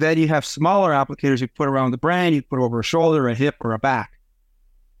 And then you have smaller applicators you put around the brain, you put over a shoulder, a hip, or a back.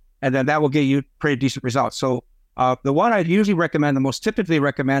 And then that will get you pretty decent results. So the one I'd usually recommend, the most typically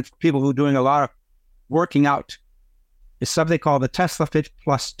recommend for people who are doing a lot of working out, is something called the Tesla Fit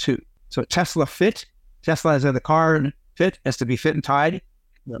Plus 2. So Tesla Fit, Tesla is in the car, and Fit has to be fit and tied.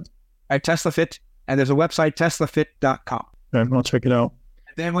 Yeah. At Tesla Fit, and there's a website, teslafit.com. Okay, I'll check it out.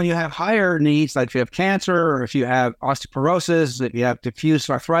 And then when you have higher needs, like if you have cancer, or if you have osteoporosis, if you have diffuse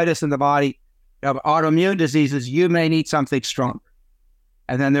arthritis in the body, you have autoimmune diseases, you may need something stronger.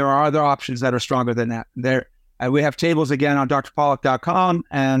 And then there are other options that are stronger than that. We have tables again on drpawluk.com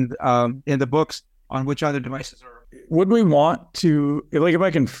and in the books on which other devices are. Would we want to, like, if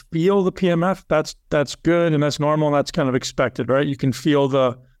I can feel the PMF, that's good and that's normal and that's kind of expected, right? You can feel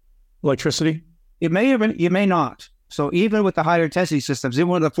the electricity? You may not. So even with the higher intensity systems, even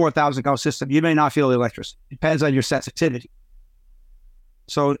with the 4,000 Gauss system, you may not feel the electricity. Depends on your sensitivity.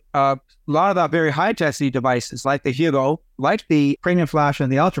 So a lot of the very high intensity devices like the Hugo, like the Premium Flash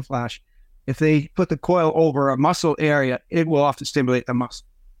and the Ultra Flash, if they put the coil over a muscle area, it will often stimulate the muscle.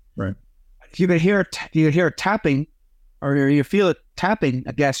 Right. If you can hear tapping, or you feel it tapping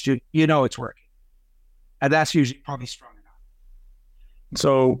against you, you know it's working. And that's usually probably strong enough.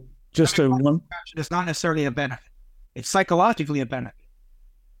 So just it's not necessarily a benefit. It's psychologically a benefit.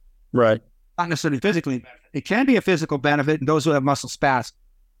 Right. Not necessarily physically a benefit. It can be a physical benefit in those who have muscle spasms.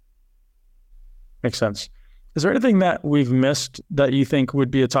 Makes sense. Is there anything that we've missed that you think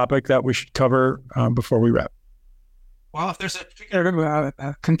would be a topic that we should cover before we wrap? Well, if there's a particular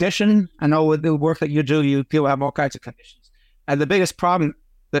condition, I know with the work that you do, people have all kinds of conditions. And the biggest problem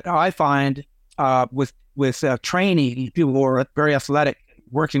that I find with training, people who are very athletic,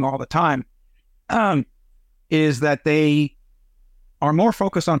 working all the time, is that they are more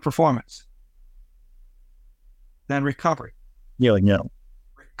focused on performance than recovery. Yeah.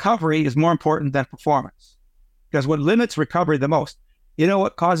 Recovery is more important than performance. Because what limits recovery the most, you know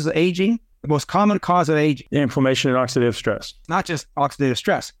what causes aging? The most common cause of aging. Inflammation and oxidative stress. Not just oxidative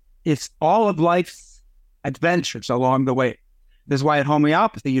stress. It's all of life's adventures along the way. This is why in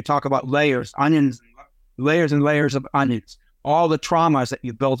homeopathy, you talk about layers and layers of onions, all the traumas that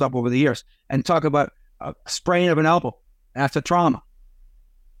you've built up over the years, and talk about a sprain of an elbow. That's a trauma.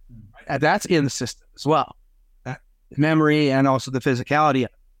 And that's in the system as well. That memory and also the physicality of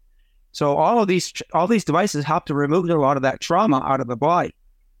it. So all these devices help to remove a lot of that trauma out of the body.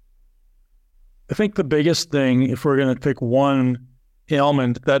 I think the biggest thing, if we're going to pick one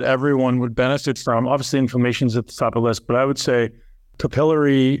ailment that everyone would benefit from, obviously inflammation is at the top of the list, but I would say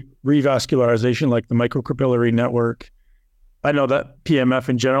capillary revascularization, like the microcapillary network. I know that PMF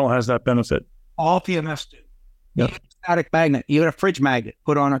in general has that benefit. All PMFs do. Yep. Even a static magnet, even a fridge magnet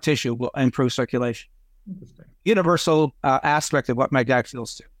put on a tissue will improve circulation. Universal aspect of what magnetic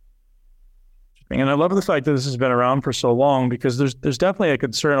fields do. And I love the fact that this has been around for so long, because there's definitely a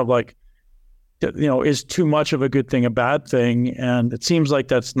concern of like, is too much of a good thing a bad thing? And it seems like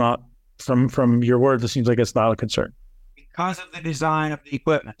that's not, from your words, it seems like it's not a concern. Because of the design of the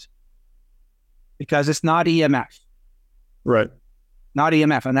equipment. Because it's not EMF. Right. not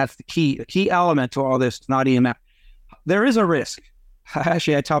EMF. And that's the key element to all this, not EMF. There is a risk.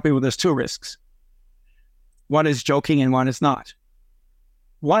 Actually, I tell people there's two risks. One is joking and one is not.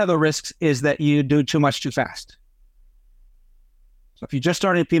 One of the risks is that you do too much too fast. So if you just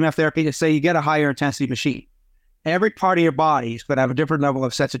started PEMF therapy, to say you get a higher intensity machine, every part of your body is going to have a different level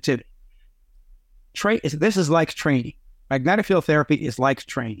of sensitivity. This is like training. Magnetic field therapy is like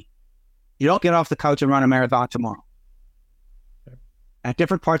training. You don't get off the couch and run a marathon tomorrow. And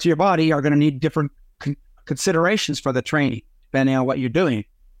different parts of your body are going to need different considerations for the training, depending on what you're doing.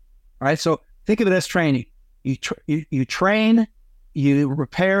 All right. So think of it as training. You train, you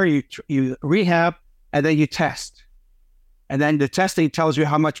repair, you rehab, and then you test. And then the testing tells you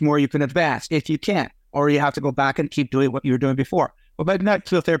how much more you can advance if you can, or you have to go back and keep doing what you were doing before. Well, magnetic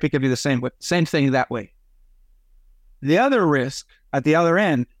field therapy can be the same thing that way. The other risk at the other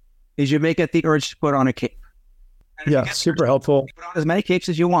end is you may get the urge to put on a cape. Yeah, super helpful. Put on as many capes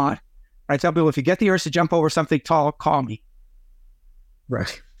as you want. I tell people, if you get the urge to jump over something tall, call me.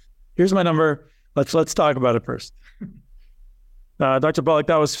 Right. Here's my number. Let's talk about it first. Dr. Pawluk,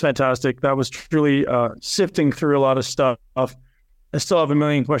 that was fantastic. That was truly sifting through a lot of stuff. I still have a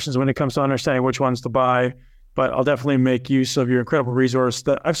million questions when it comes to understanding which ones to buy, but I'll definitely make use of your incredible resource.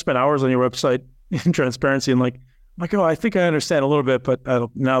 That I've spent hours on your website in transparency, and oh, I think I understand a little bit, but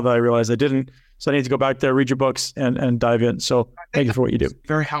now that I realize I didn't, so I need to go back there, read your books, and dive in. So thank you for what you do.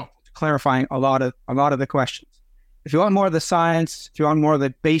 Very helpful, clarifying a lot of the questions. If you want more of the science, if you want more of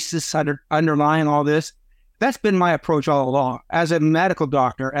the basis underlying all this, that's been my approach all along. As a medical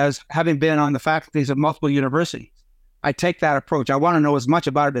doctor, as having been on the faculties of multiple universities, I take that approach. I want to know as much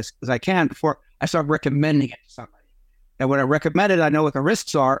about it as I can before I start recommending it to somebody. And when I recommend it, I know what the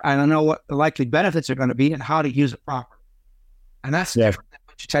risks are, and I know what the likely benefits are going to be and how to use it properly. And that's different than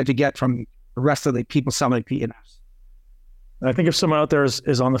what you tend to get from the rest of the people selling PEMFs. I think if someone out there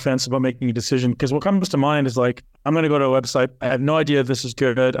is on the fence about making a decision, because what comes to mind is I'm going to go to a website. I have no idea if this is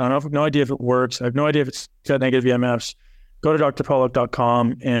good. I have no idea if it works. I have no idea if it's got negative EMFs. Go to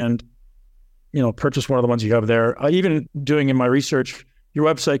drpawluk.com and, purchase one of the ones you have there. Even doing in my research,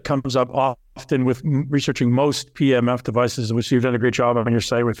 your website comes up often with researching most PEMF devices, which you've done a great job on your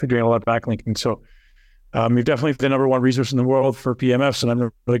site with doing a lot of backlinking. So you've definitely the number one resource in the world for PEMFs, and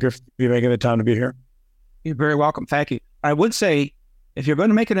I'm really grateful to be making the time to be here. You're very welcome. Thank you. I would say, if you're going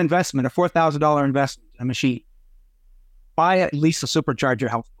to make an investment, a $4,000 investment in a machine, buy at least a Supercharger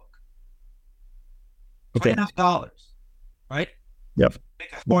health book. Okay. $20, right? Yep.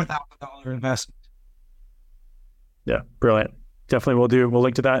 Make a $4,000 investment. Yeah, brilliant. Definitely will do. We'll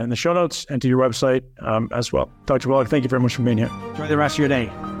link to that in the show notes and to your website as well. Dr. Pawluk, thank you very much for being here. Enjoy the rest of your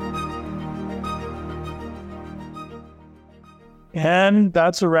day. And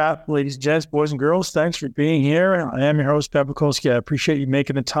that's a wrap, ladies and gents, boys and girls. Thanks for being here. I am your host, Pat Bukolski. I appreciate you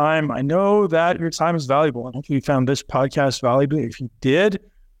making the time. I know that your time is valuable, and hopefully you found this podcast valuable. If you did,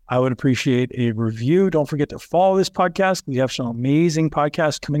 I would appreciate a review. Don't forget to follow this podcast. We have some amazing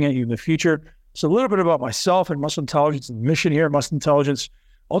podcasts coming at you in the future. So a little bit about myself and Muscle Intelligence and the mission here at Muscle Intelligence.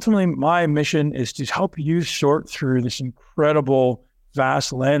 Ultimately, my mission is to help you sort through this incredible,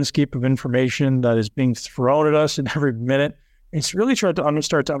 vast landscape of information that is being thrown at us in every minute. It's really trying to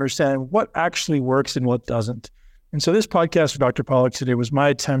start to understand what actually works and what doesn't. And so this podcast with Dr. Pawluk today was my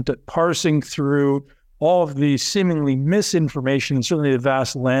attempt at parsing through all of the seemingly misinformation and certainly the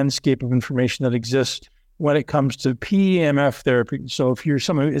vast landscape of information that exists when it comes to PEMF therapy. So if you're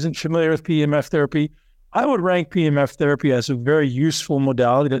someone who isn't familiar with PEMF therapy, I would rank PEMF therapy as a very useful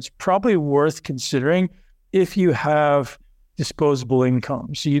modality that's probably worth considering if you have disposable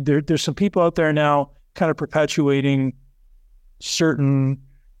income. So there's some people out there now kind of perpetuating certain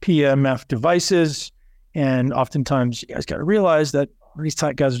PEMF devices. And oftentimes you guys got to realize that these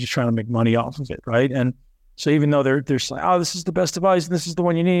guys are just trying to make money off of it, right? And so even though they're like, oh, this is the best device, and this is the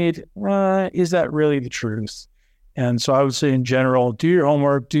one you need, is that really the truth? And so I would say in general, do your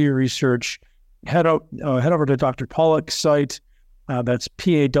homework, do your research, head over to Dr. Pawluk's site. That's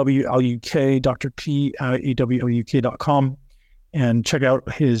Pawluk, Dr. Pawluk.com, and check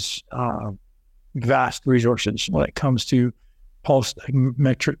out his vast resources when it comes to pulsed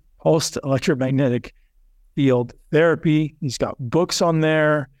electromagnetic field therapy. He's got books on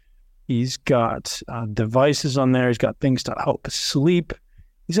there. He's got devices on there. He's got things to help sleep.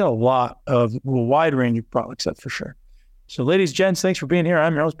 He's got a wide range of products, that's for sure. So ladies, gents, thanks for being here.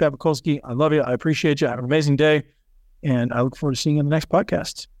 I'm your host, Pat Bukolski. I love you. I appreciate you. Have an amazing day. And I look forward to seeing you in the next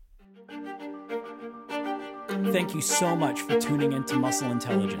podcast. Thank you so much for tuning into Muscle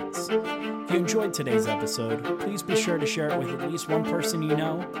Intelligence. If you enjoyed today's episode, please be sure to share it with at least one person you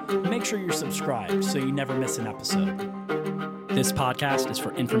know. And make sure you're subscribed so you never miss an episode. This podcast is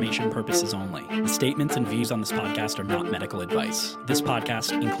for information purposes only. The statements and views on this podcast are not medical advice. This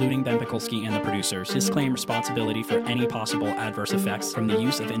podcast, including Ben Pikulski and the producers, disclaim responsibility for any possible adverse effects from the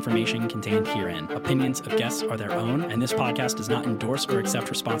use of information contained herein. Opinions of guests are their own, and this podcast does not endorse or accept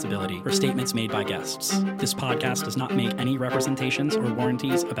responsibility for statements made by guests. This podcast does not make any representations or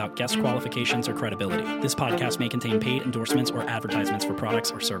warranties about guest qualifications or credibility. This podcast may contain paid endorsements or advertisements for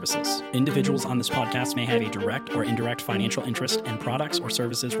products or services. Individuals on this podcast may have a direct or indirect financial interest in products or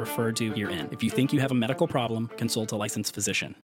services referred to herein. If you think you have a medical problem, consult a licensed physician.